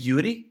more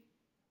ambiguity,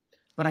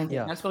 but I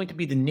think that's going to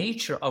be the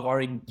nature of our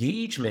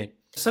engagement.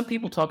 Some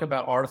people talk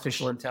about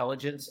artificial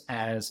intelligence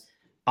as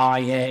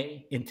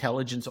IA,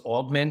 intelligence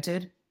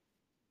augmented.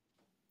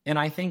 And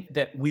I think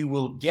that we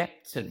will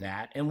get to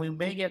that, and we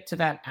may get to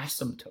that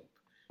asymptote.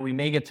 We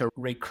may get to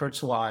Ray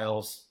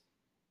Kurzweil's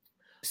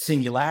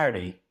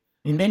singularity.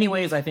 In many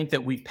ways, I think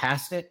that we've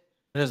passed it.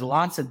 There's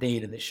lots of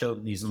data that show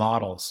that these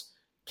models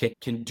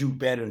can do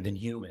better than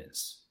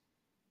humans.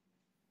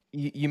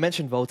 You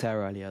mentioned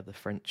Voltaire earlier, the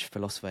French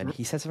philosopher, and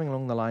he said something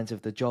along the lines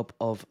of the job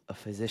of a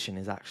physician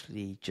is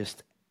actually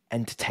just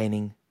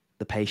entertaining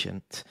the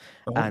patient,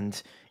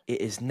 and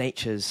it is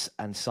nature's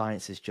and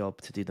science's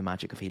job to do the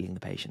magic of healing the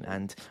patient.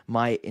 And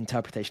my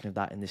interpretation of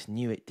that in this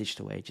new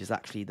digital age is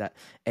actually that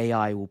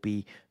AI will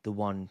be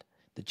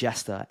the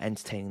jester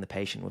entertaining the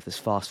patient with this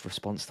fast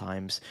response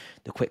times,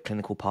 the quick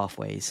clinical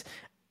pathways,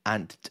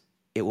 and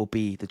it will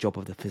be the job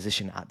of the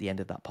physician at the end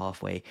of that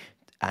pathway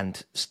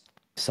and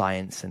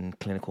science and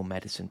clinical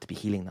medicine to be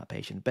healing that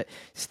patient. But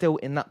still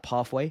in that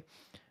pathway,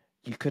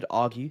 you could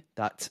argue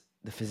that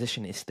the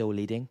physician is still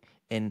leading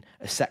in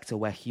a sector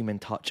where human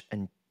touch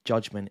and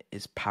judgment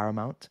is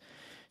paramount.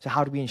 So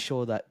how do we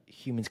ensure that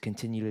humans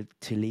continue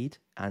to lead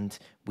and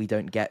we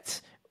don't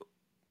get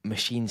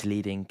machines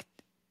leading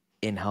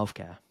in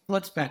healthcare?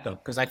 Let's back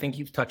up, because I think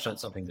you've touched on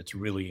something that's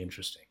really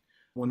interesting.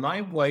 When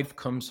my wife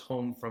comes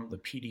home from the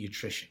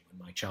pediatrician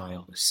when my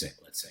child is sick,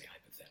 let's say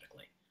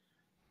hypothetically,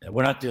 and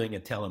we're not doing a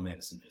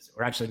telemedicine visit,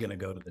 we're actually going to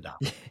go to the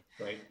doctor,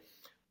 right?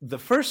 The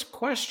first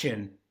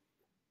question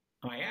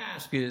I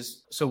ask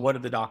is, so what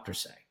did the doctor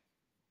say?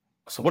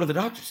 So what did the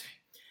doctor say?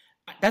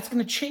 That's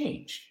going to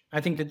change.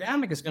 I think the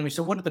dynamic is going to be,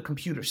 so what did the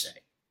computer say,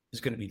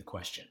 is going to be the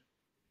question.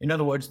 In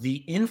other words, the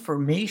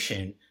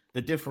information,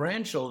 the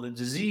differential, the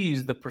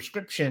disease, the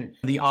prescription,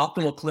 the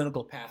optimal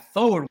clinical path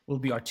forward will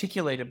be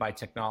articulated by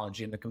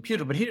technology and the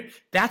computer. But here,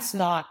 that's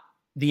not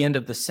the end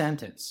of the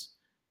sentence.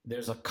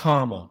 There's a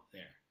comma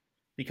there,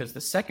 because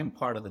the second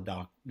part of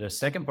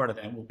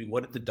that will be,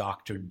 what did the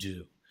doctor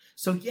do?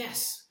 So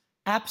yes,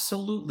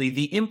 absolutely,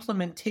 the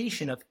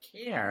implementation of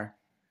care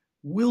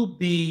will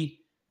be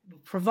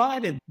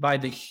provided by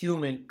the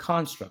human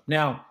construct.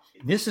 Now,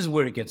 this is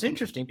where it gets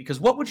interesting, because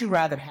what would you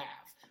rather have?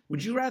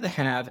 Would you rather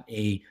have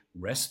a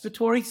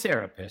respiratory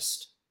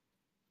therapist,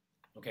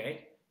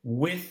 okay,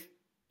 with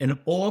an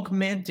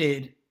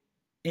augmented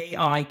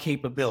AI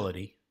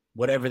capability,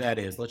 whatever that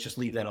is, let's just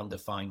leave that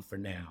undefined for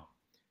now,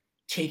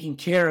 taking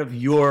care of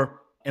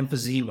your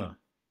emphysema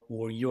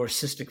or your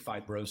cystic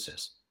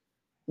fibrosis?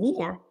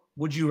 Or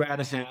would you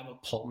rather have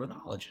a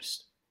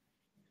pulmonologist?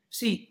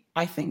 See,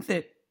 I think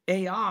that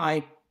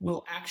AI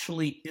will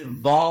actually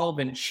evolve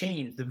and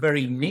change the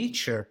very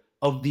nature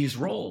of these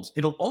roles.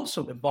 It'll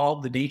also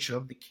evolve the nature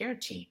of the care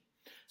team.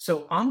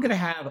 So I'm going to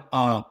have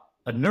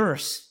a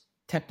nurse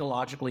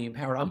technologically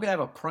empowered. I'm going to have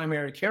a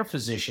primary care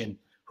physician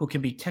who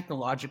can be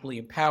technologically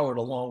empowered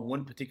along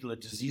one particular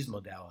disease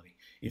modality,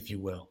 if you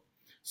will.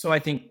 So I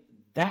think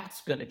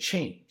that's going to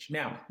change.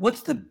 Now,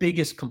 what's the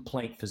biggest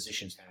complaint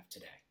physicians have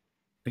today?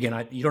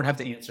 Again, you don't have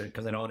to answer it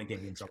because I don't want to get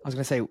you in trouble. I was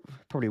going to say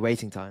probably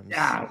waiting times.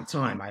 Yeah,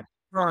 time.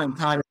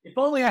 If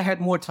only I had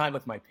more time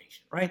with my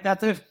patient, right?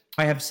 That's if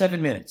I have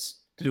 7 minutes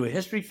to do a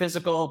history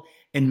physical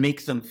and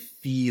make them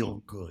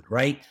feel good,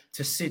 right?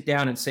 To sit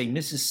down and say,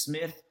 Mrs.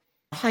 Smith,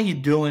 how you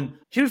doing?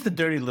 Here's the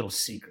dirty little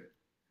secret.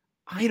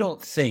 I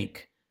don't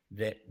think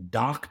that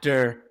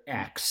Dr.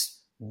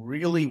 X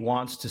really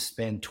wants to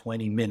spend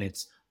 20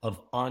 minutes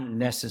of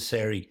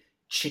unnecessary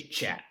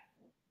chit-chat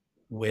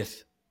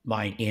with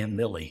my Aunt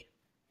Millie.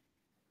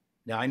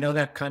 Now, I know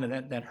that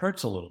that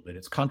hurts a little bit.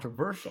 It's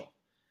controversial.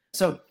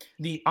 So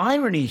the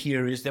irony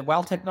here is that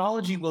while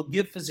technology will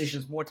give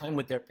physicians more time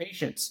with their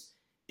patients,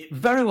 it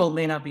very well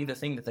may not be the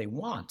thing that they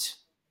want.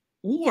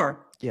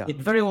 Or it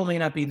very well may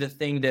not be the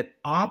thing that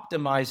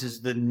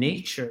optimizes the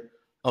nature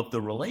of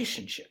the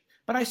relationship.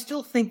 But I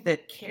still think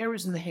that care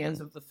is in the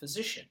hands of the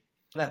physician,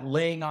 that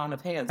laying on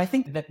of hands. I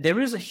think that there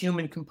is a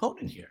human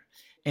component here.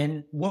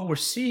 And what we're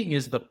seeing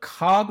is the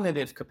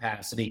cognitive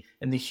capacity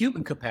and the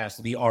human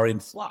capacity are in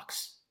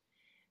flux.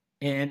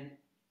 And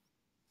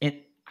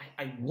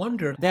I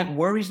wonder, that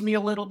worries me a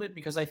little bit,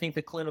 because I think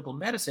that clinical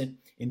medicine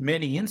in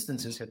many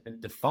instances has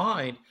been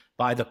defined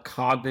by the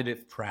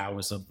cognitive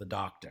prowess of the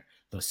doctor,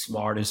 the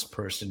smartest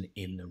person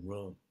in the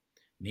room.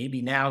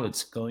 Maybe now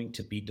it's going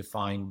to be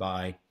defined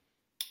by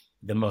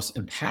the most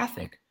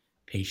empathic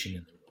patient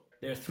in the room.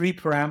 There are 3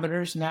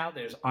 parameters now.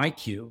 There's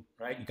IQ,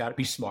 right? You got to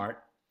be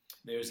smart.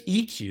 There's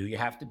EQ, you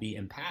have to be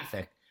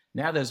empathic.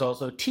 Now there's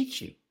also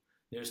TQ.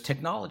 There's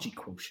technology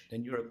quotient,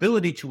 and your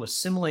ability to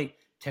assimilate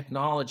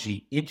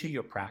technology into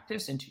your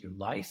practice, into your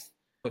life.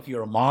 If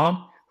you're a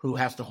mom who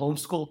has to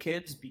homeschool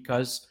kids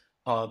because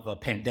of a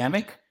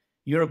pandemic,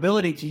 your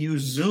ability to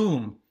use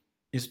Zoom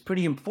is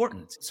pretty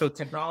important. So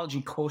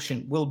technology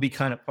quotient will be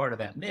kind of part of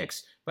that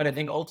mix, but I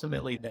think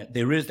ultimately that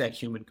there is that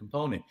human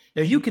component.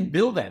 Now, you can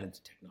build that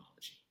into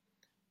technology.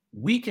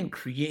 We can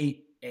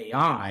create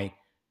AI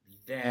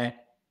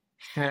that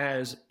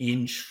has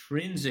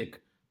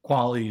intrinsic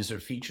qualities or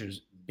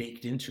features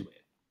baked into it.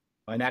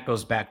 And that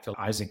goes back to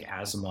Isaac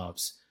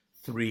Asimov's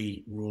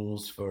 3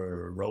 rules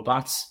for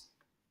robots.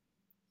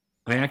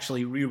 I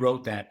actually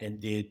rewrote that and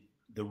did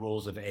the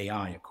rules of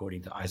AI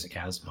according to Isaac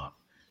Asimov.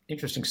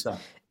 Interesting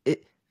stuff.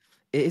 It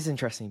is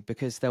interesting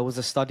because there was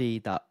a study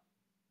that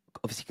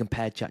obviously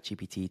compared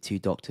ChatGPT to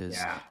doctors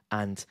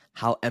and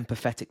how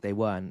empathetic they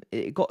were. And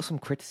it got some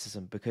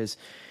criticism because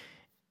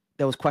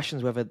there was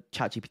questions whether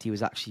ChatGPT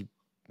was actually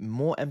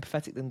more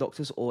empathetic than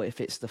doctors, or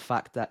if it's the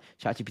fact that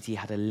ChatGPT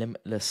had a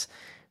limitless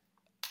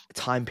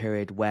time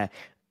period where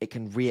it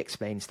can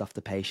re-explain stuff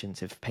to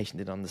patients. If a patient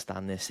didn't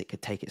understand this, it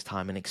could take its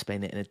time and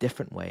explain it in a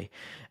different way.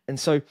 And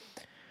so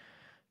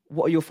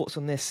what are your thoughts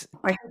on this?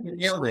 I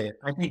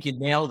think you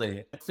nailed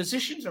it.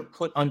 Physicians are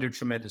put under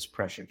tremendous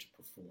pressure to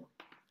perform,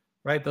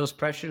 right? Those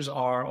pressures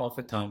are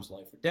oftentimes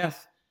life or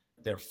death.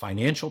 They're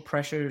financial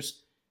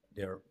pressures.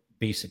 They're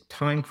basic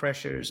time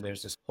pressures.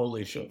 There's this whole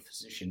issue of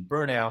physician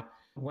burnout.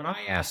 When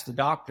I ask the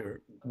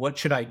doctor, what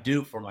should I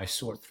do for my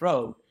sore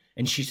throat?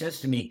 And she says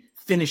to me,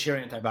 finish your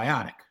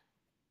antibiotic,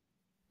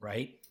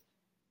 right?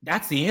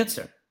 That's the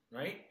answer,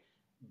 right?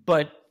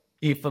 But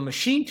if a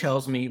machine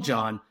tells me,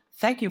 John,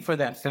 thank you for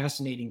that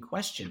fascinating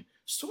question,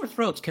 sore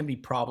throats can be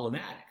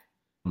problematic.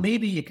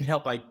 Maybe you can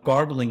help by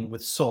garbling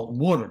with salt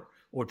water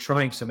or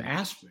trying some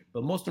aspirin.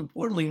 But most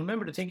importantly,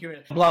 remember to take your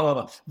blah, blah,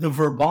 blah. The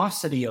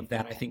verbosity of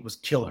that, I think, was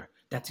killer.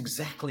 That's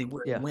exactly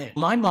where it went.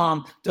 My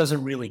mom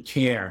doesn't really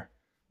care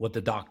what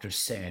the doctor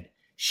said.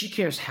 She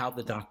cares how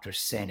the doctor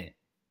said it.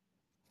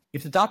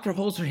 If the doctor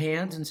holds her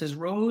hands and says,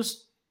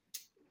 Rose,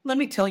 let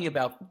me tell you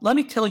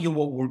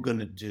what we're going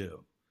to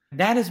do.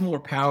 That is more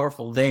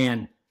powerful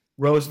than,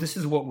 Rose, this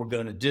is what we're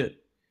going to do.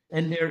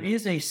 And there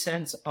is a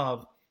sense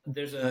of,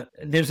 there's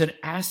an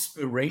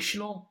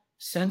aspirational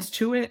sense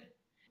to it.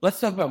 Let's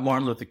talk about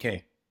Martin Luther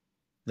King.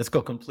 Let's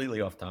go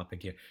completely off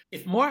topic here.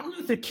 If Martin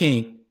Luther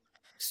King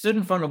stood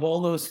in front of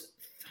all those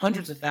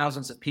hundreds of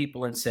thousands of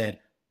people and said,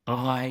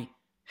 I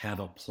have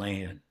a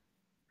plan,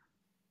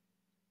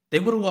 they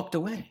would have walked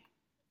away.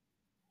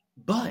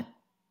 But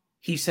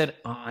he said,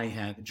 I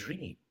have a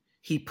dream.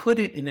 He put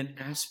it in an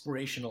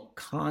aspirational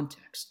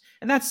context.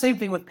 And that's the same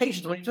thing with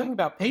patients. When you're talking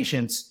about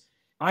patients,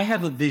 I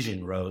have a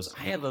vision, Rose.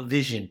 I have a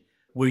vision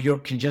where your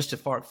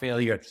congestive heart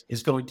failure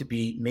is going to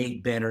be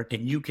made better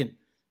and you can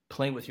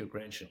play with your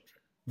grandchildren.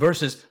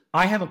 Versus,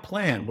 I have a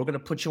plan. We're going to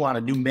put you on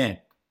a new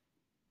med.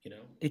 You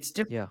know, it's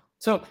different. Yeah.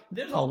 So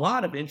there's a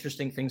lot of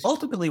interesting things.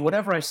 Ultimately,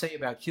 whatever I say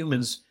about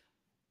humans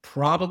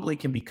probably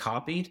can be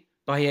copied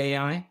by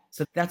AI.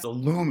 So that's a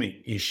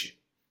looming issue.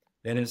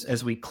 That is,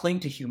 as we cling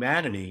to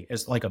humanity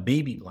as like a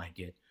baby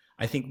blanket,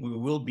 I think we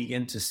will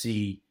begin to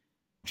see,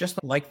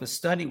 just like the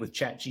study with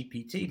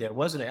ChatGPT, there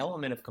was an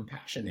element of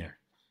compassion there.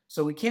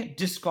 So we can't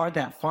discard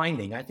that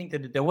finding. I think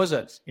that there was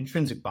an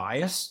intrinsic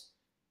bias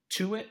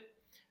to it,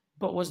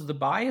 but was the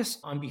bias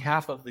on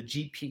behalf of the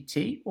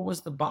GPT, or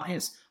was the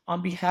bias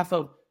on behalf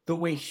of the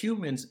way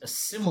humans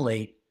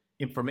assimilate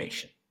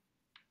information?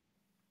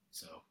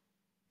 So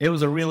it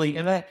was a really,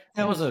 and that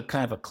was a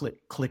kind of a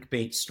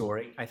clickbait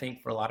story, I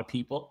think, for a lot of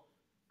people.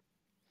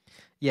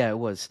 Yeah, it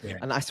was. Yeah.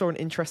 And I saw an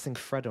interesting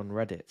thread on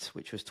Reddit,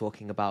 which was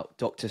talking about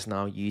doctors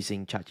now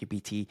using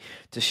ChatGPT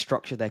to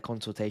structure their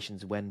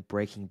consultations when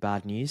breaking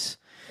bad news.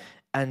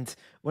 And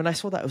when I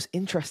saw that, it was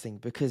interesting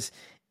because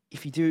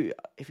if you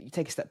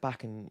take a step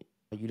back and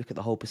you look at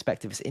the whole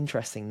perspective, it's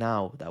interesting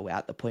now that we're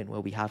at the point where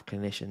we have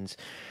clinicians,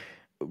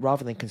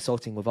 rather than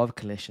consulting with other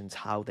clinicians,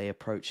 how they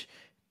approach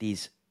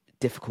these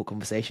difficult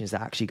conversations, they're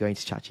actually going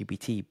to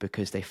ChatGPT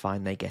because they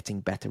find they're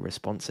getting better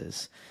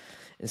responses.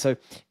 And so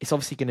it's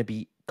obviously going to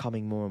be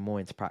coming more and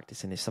more into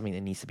practice, and it's something that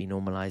needs to be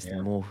normalized,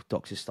 and more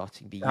doctors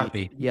starting to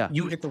be. Yeah,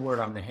 you hit the word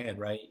on the head,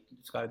 right?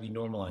 It's got to be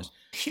normalized.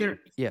 Here,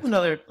 Yeah.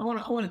 I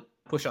want to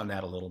push on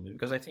that a little bit,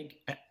 because I think,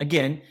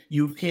 again,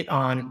 you've hit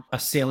on a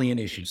salient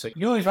issue. So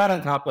you're always right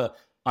on top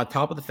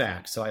of the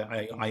facts. So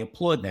I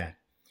applaud that.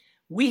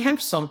 We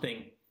have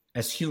something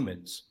as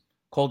humans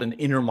called an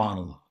inner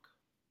monologue,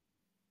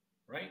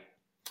 right?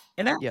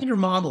 And that inner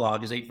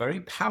monologue is a very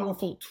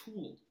powerful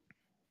tool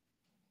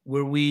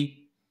where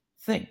we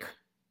think,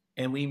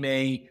 and we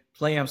may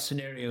play out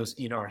scenarios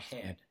in our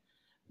head.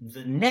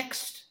 The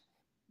next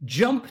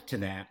jump to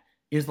that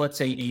is, let's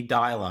say, a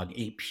dialogue,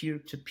 a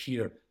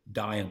peer-to-peer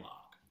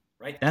dialogue,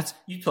 right? That's,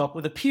 you talk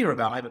with a peer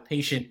about, I have a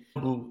patient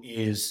who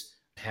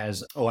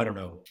has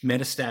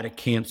metastatic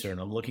cancer, and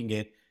I'm looking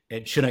at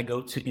should I go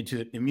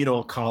into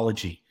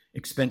immuno-oncology,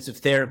 expensive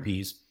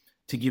therapies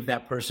to give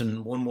that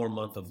person one more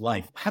month of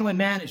life? How do I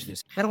manage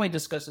this? How do I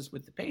discuss this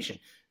with the patient?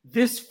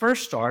 This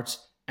first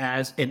starts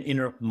as an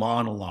inner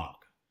monologue.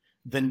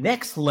 The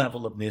next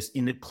level of this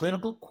in the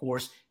clinical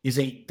course is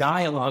a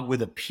dialogue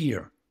with a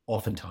peer,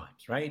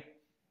 oftentimes, right?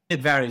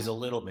 It varies a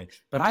little bit,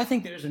 but I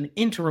think there's an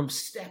interim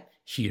step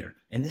here,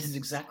 and this is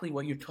exactly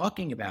what you're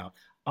talking about.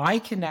 I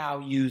can now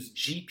use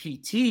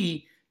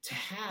GPT to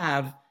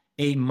have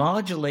a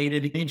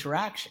modulated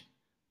interaction.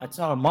 It's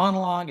not a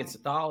monologue, it's a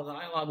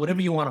dialogue,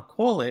 whatever you want to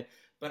call it,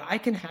 but I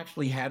can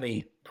actually have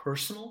a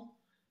personal,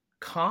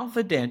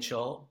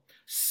 confidential,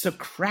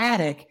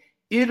 Socratic,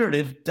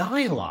 iterative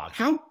dialogue.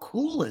 How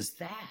cool is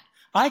that?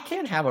 I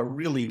can't have a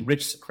really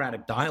rich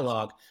Socratic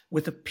dialogue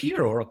with a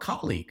peer or a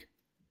colleague,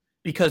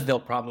 because they'll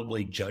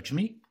probably judge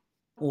me,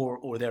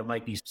 or there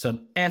might be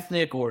some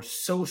ethnic or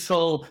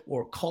social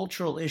or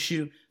cultural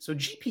issue. So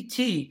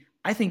GPT,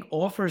 I think,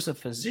 offers a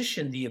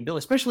physician the ability,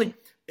 especially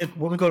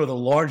when we go to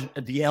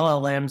the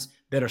LLMs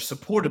that are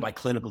supported by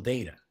clinical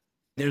data.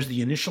 There's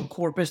the initial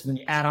corpus, and then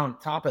you add on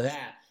top of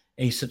that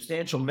a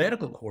substantial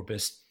medical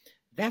corpus.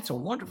 That's a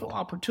wonderful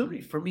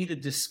opportunity for me to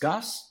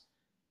discuss,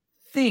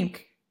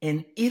 think,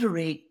 and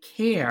iterate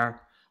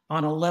care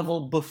on a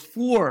level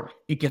before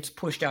it gets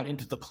pushed out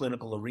into the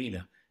clinical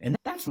arena. And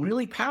that's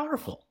really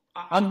powerful.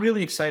 I'm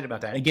really excited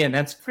about that. Again,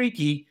 that's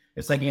freaky.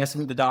 It's like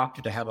asking the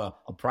doctor to have a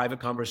private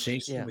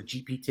conversation with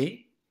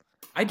GPT.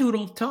 I do it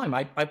all the time.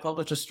 I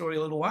published a story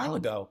a little while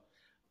ago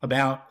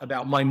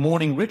about my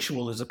morning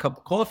ritual is a cup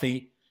of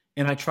coffee,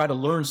 and I try to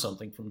learn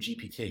something from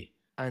GPT.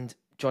 And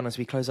John, as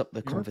we close up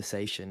the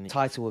conversation, the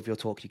title of your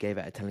talk you gave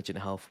at Intelligent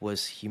Health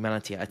was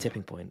Humanity at a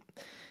Tipping Point.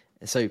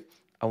 And so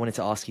I wanted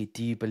to ask you,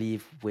 do you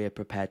believe we're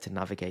prepared to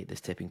navigate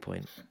this tipping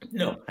point?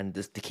 No. And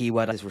the key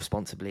word is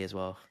responsibly as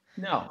well.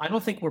 No, I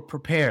don't think we're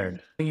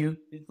prepared.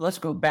 Let's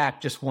go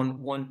back just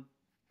one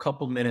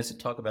couple minutes and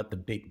talk about the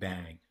Big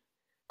Bang.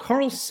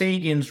 Carl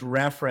Sagan's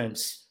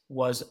reference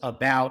was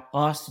about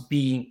us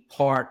being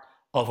part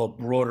of a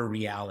broader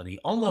reality,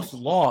 almost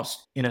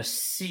lost in a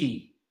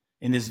sea,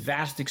 in this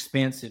vast,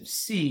 expansive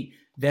sea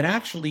that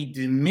actually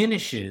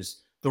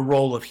diminishes the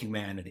role of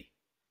humanity.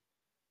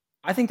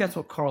 I think that's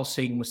what Carl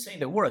Sagan was saying,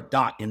 that we're a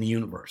dot in the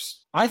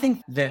universe. I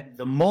think that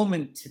the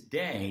moment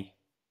today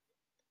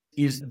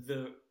is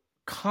the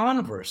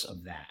converse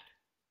of that.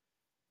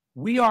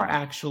 We are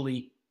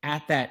actually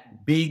at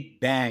that big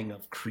bang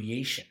of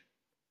creation,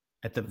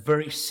 at the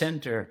very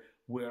center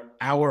where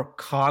our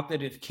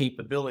cognitive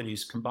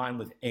capabilities combined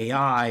with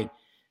AI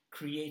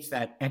creates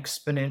that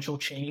exponential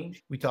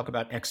change. We talk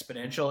about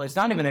exponential. It's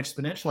not even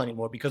exponential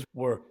anymore because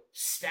we're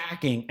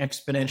stacking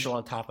exponential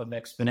on top of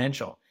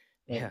exponential.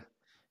 Yeah,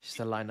 just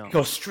a line up.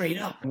 Go straight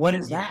up. What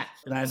is that?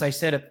 And as I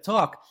said at the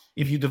talk,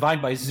 if you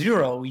divide by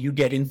 0, you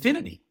get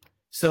infinity.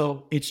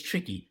 So it's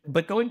tricky.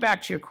 But going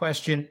back to your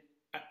question,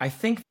 I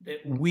think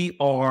that we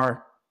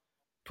are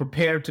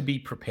prepared to be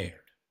prepared.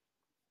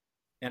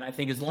 And I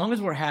think as long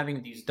as we're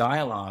having these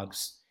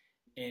dialogues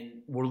and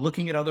we're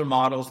looking at other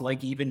models,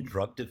 like even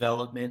drug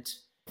development,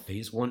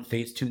 phase 1,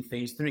 phase 2,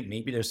 phase 3,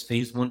 maybe there's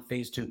phase 1,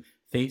 phase 2,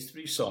 phase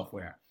 3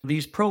 software.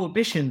 These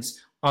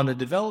prohibitions on the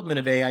development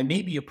of AI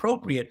may be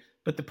appropriate,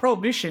 but the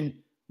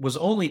prohibition was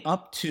only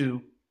up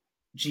to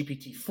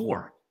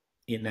GPT-4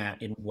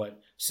 in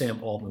what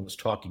Sam Altman was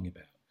talking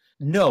about.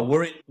 No,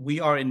 we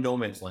are in no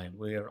man's land.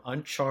 We are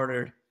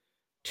uncharted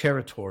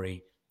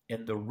territory,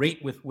 and the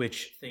rate with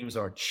which things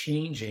are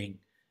changing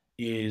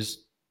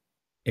is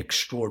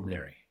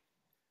extraordinary.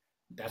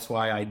 That's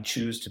why I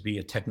choose to be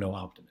a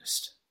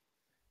techno-optimist,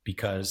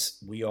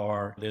 because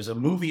there's a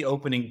movie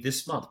opening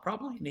this month,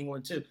 probably in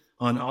England too,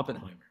 on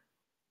Oppenheimer,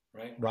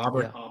 right?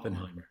 Robert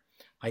Oppenheimer.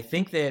 I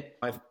think that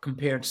I've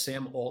compared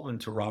Sam Altman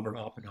to Robert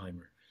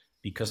Oppenheimer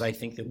because I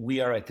think that we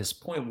are at this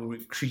point where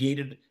we've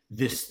created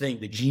this thing.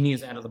 The genie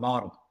is out of the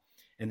bottle,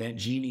 and that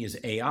genie is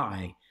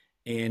AI,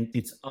 and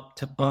it's up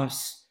to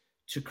us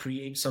to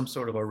create some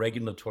sort of a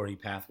regulatory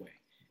pathway.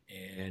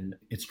 And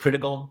it's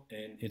critical,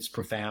 and it's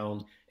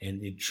profound,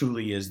 and it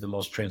truly is the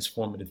most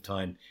transformative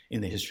time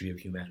in the history of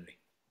humanity.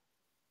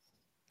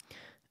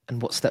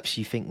 And what steps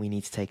do you think we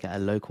need to take at a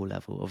local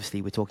level?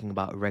 Obviously, we're talking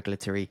about a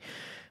regulatory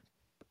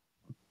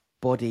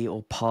body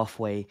or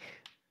pathway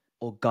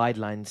or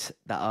guidelines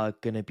that are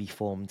going to be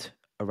formed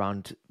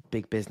around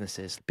big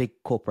businesses, big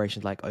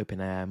corporations like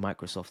OpenAI,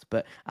 Microsoft.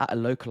 But at a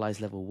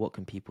localized level, what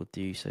can people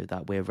do so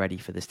that we're ready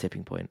for this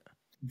tipping point?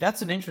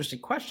 That's an interesting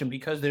question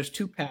because there's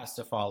two paths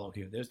to follow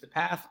here. There's the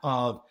path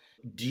of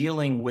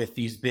dealing with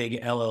these big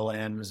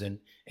LLMs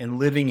and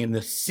living in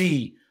the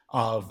sea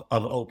of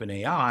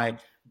OpenAI.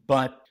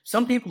 But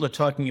some people are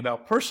talking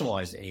about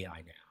personalized AI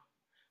now,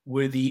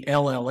 where the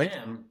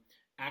LLM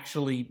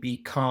actually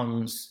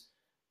becomes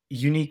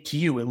unique to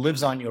you. It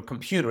lives on your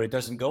computer. It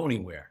doesn't go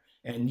anywhere.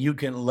 And you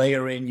can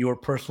layer in your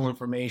personal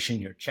information,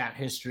 your chat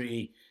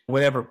history,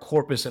 whatever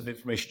corpus of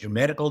information, your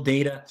medical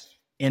data,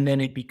 and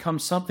then it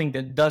becomes something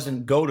that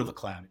doesn't go to the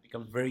cloud. It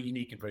becomes very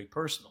unique and very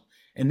personal.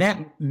 And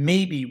that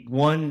may be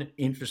one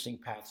interesting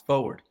path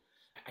forward.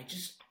 I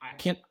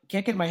can't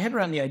get my head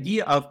around the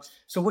idea of,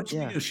 so what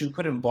should we do? Should we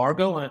put an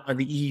embargo on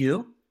the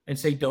EU and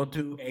say, don't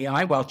do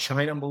AI while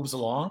China moves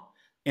along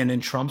and then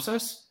trumps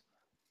us?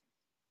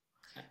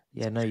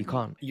 Yeah, no, you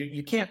can't.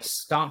 You can't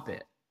stop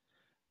it.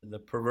 The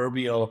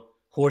proverbial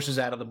horse is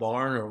out of the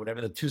barn or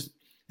whatever,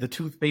 the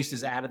toothpaste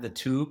is out of the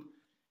tube.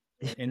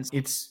 And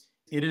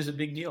it is a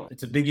big deal.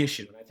 It's a big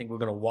issue. And I think we're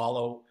going to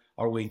wallow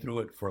our way through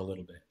it for a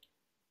little bit.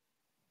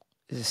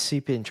 It's a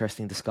super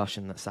interesting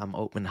discussion that Sam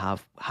Altman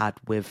had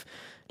with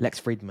Lex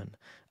Friedman.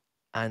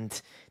 And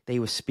they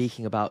were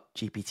speaking about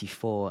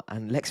GPT-4,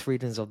 and Lex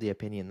Friedman's of the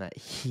opinion that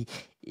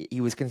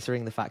he was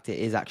considering the fact it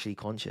is actually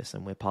conscious,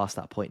 and we're past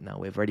that point now.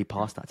 We've already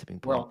passed that tipping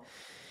point. Well,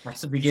 that's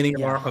the beginning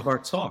of our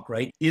talk,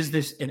 right? Is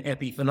this an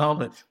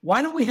epiphenomenon?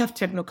 Why don't we have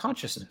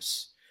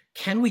techno-consciousness?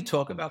 Can we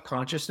talk about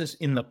consciousness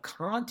in the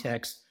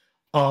context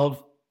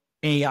of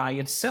AI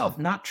itself,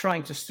 not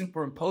trying to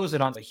superimpose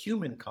it on the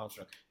human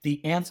construct?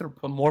 The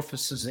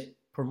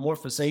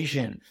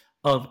anthropomorphization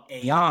of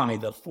AI,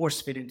 the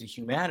force fit into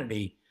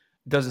humanity,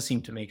 doesn't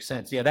seem to make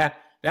sense. Yeah, that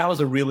was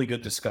a really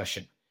good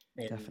discussion.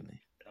 And,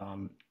 definitely.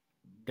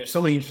 There's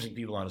so many interesting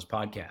people on this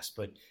podcast,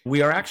 but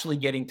we are actually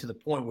getting to the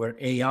point where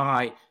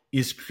AI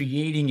is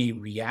creating a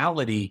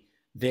reality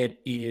that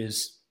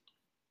is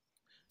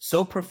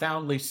so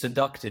profoundly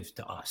seductive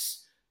to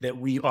us that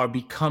we are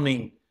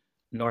becoming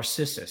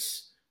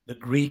Narcissus, the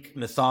Greek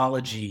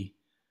mythology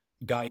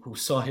guy who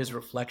saw his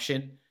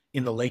reflection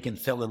in the lake and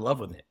fell in love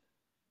with it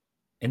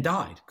and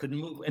died, couldn't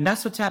move. And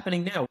that's what's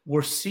happening now.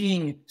 We're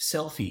seeing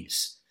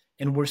selfies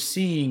and we're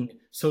seeing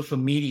social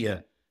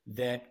media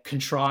that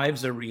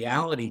contrives a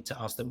reality to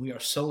us that we are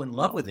so in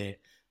love with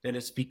it that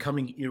it's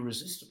becoming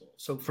irresistible.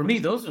 So for me,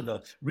 those are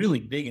the really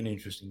big and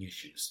interesting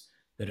issues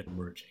that are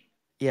emerging.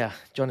 Yeah,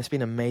 John, it's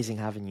been amazing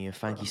having you.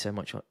 Thank you so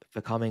much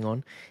for coming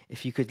on.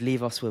 If you could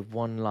leave us with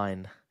one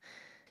line,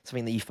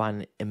 something that you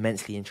find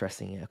immensely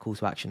interesting, a call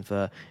to action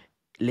for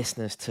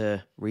listeners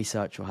to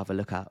research or have a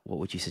look at, what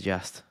would you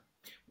suggest?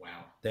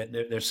 Wow,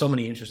 there's so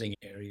many interesting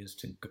areas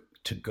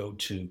to go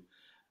to.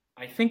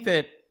 I think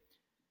that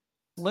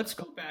let's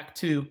go back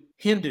to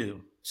Hindu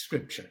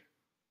scripture.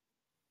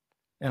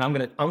 And I'm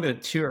gonna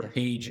tear a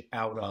page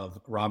out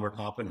of Robert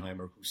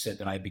Oppenheimer, who said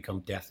that I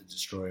become death, the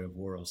destroyer of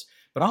worlds.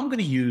 But I'm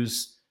gonna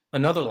use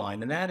another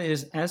line, and that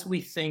is, as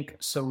we think,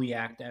 so we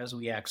act, as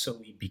we act, so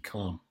we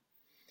become.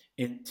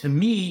 And to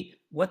me,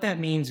 what that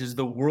means is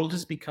the world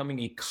is becoming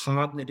a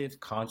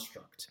cognitive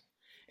construct.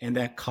 And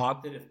that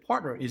cognitive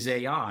partner is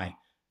AI.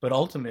 But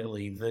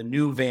ultimately, the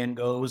new Van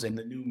Goghs and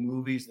the new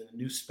movies and the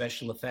new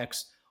special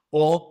effects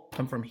all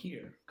come from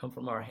here, come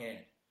from our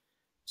head.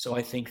 So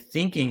I think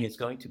thinking is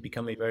going to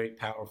become a very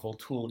powerful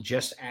tool,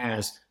 just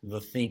as the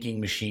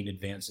thinking machine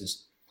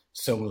advances,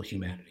 so will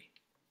humanity.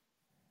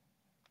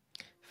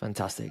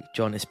 Fantastic.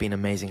 John, it's been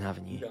amazing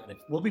having you. Got it.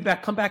 We'll be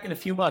back. Come back in a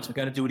few months. We've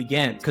got to do it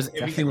again because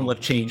everything will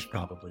have changed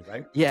probably,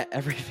 right? Yeah,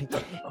 everything.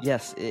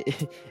 Yes,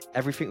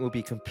 everything will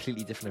be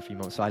completely different in a few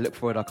months. So I look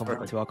forward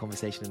to our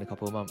conversation in a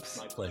couple of months.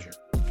 My pleasure.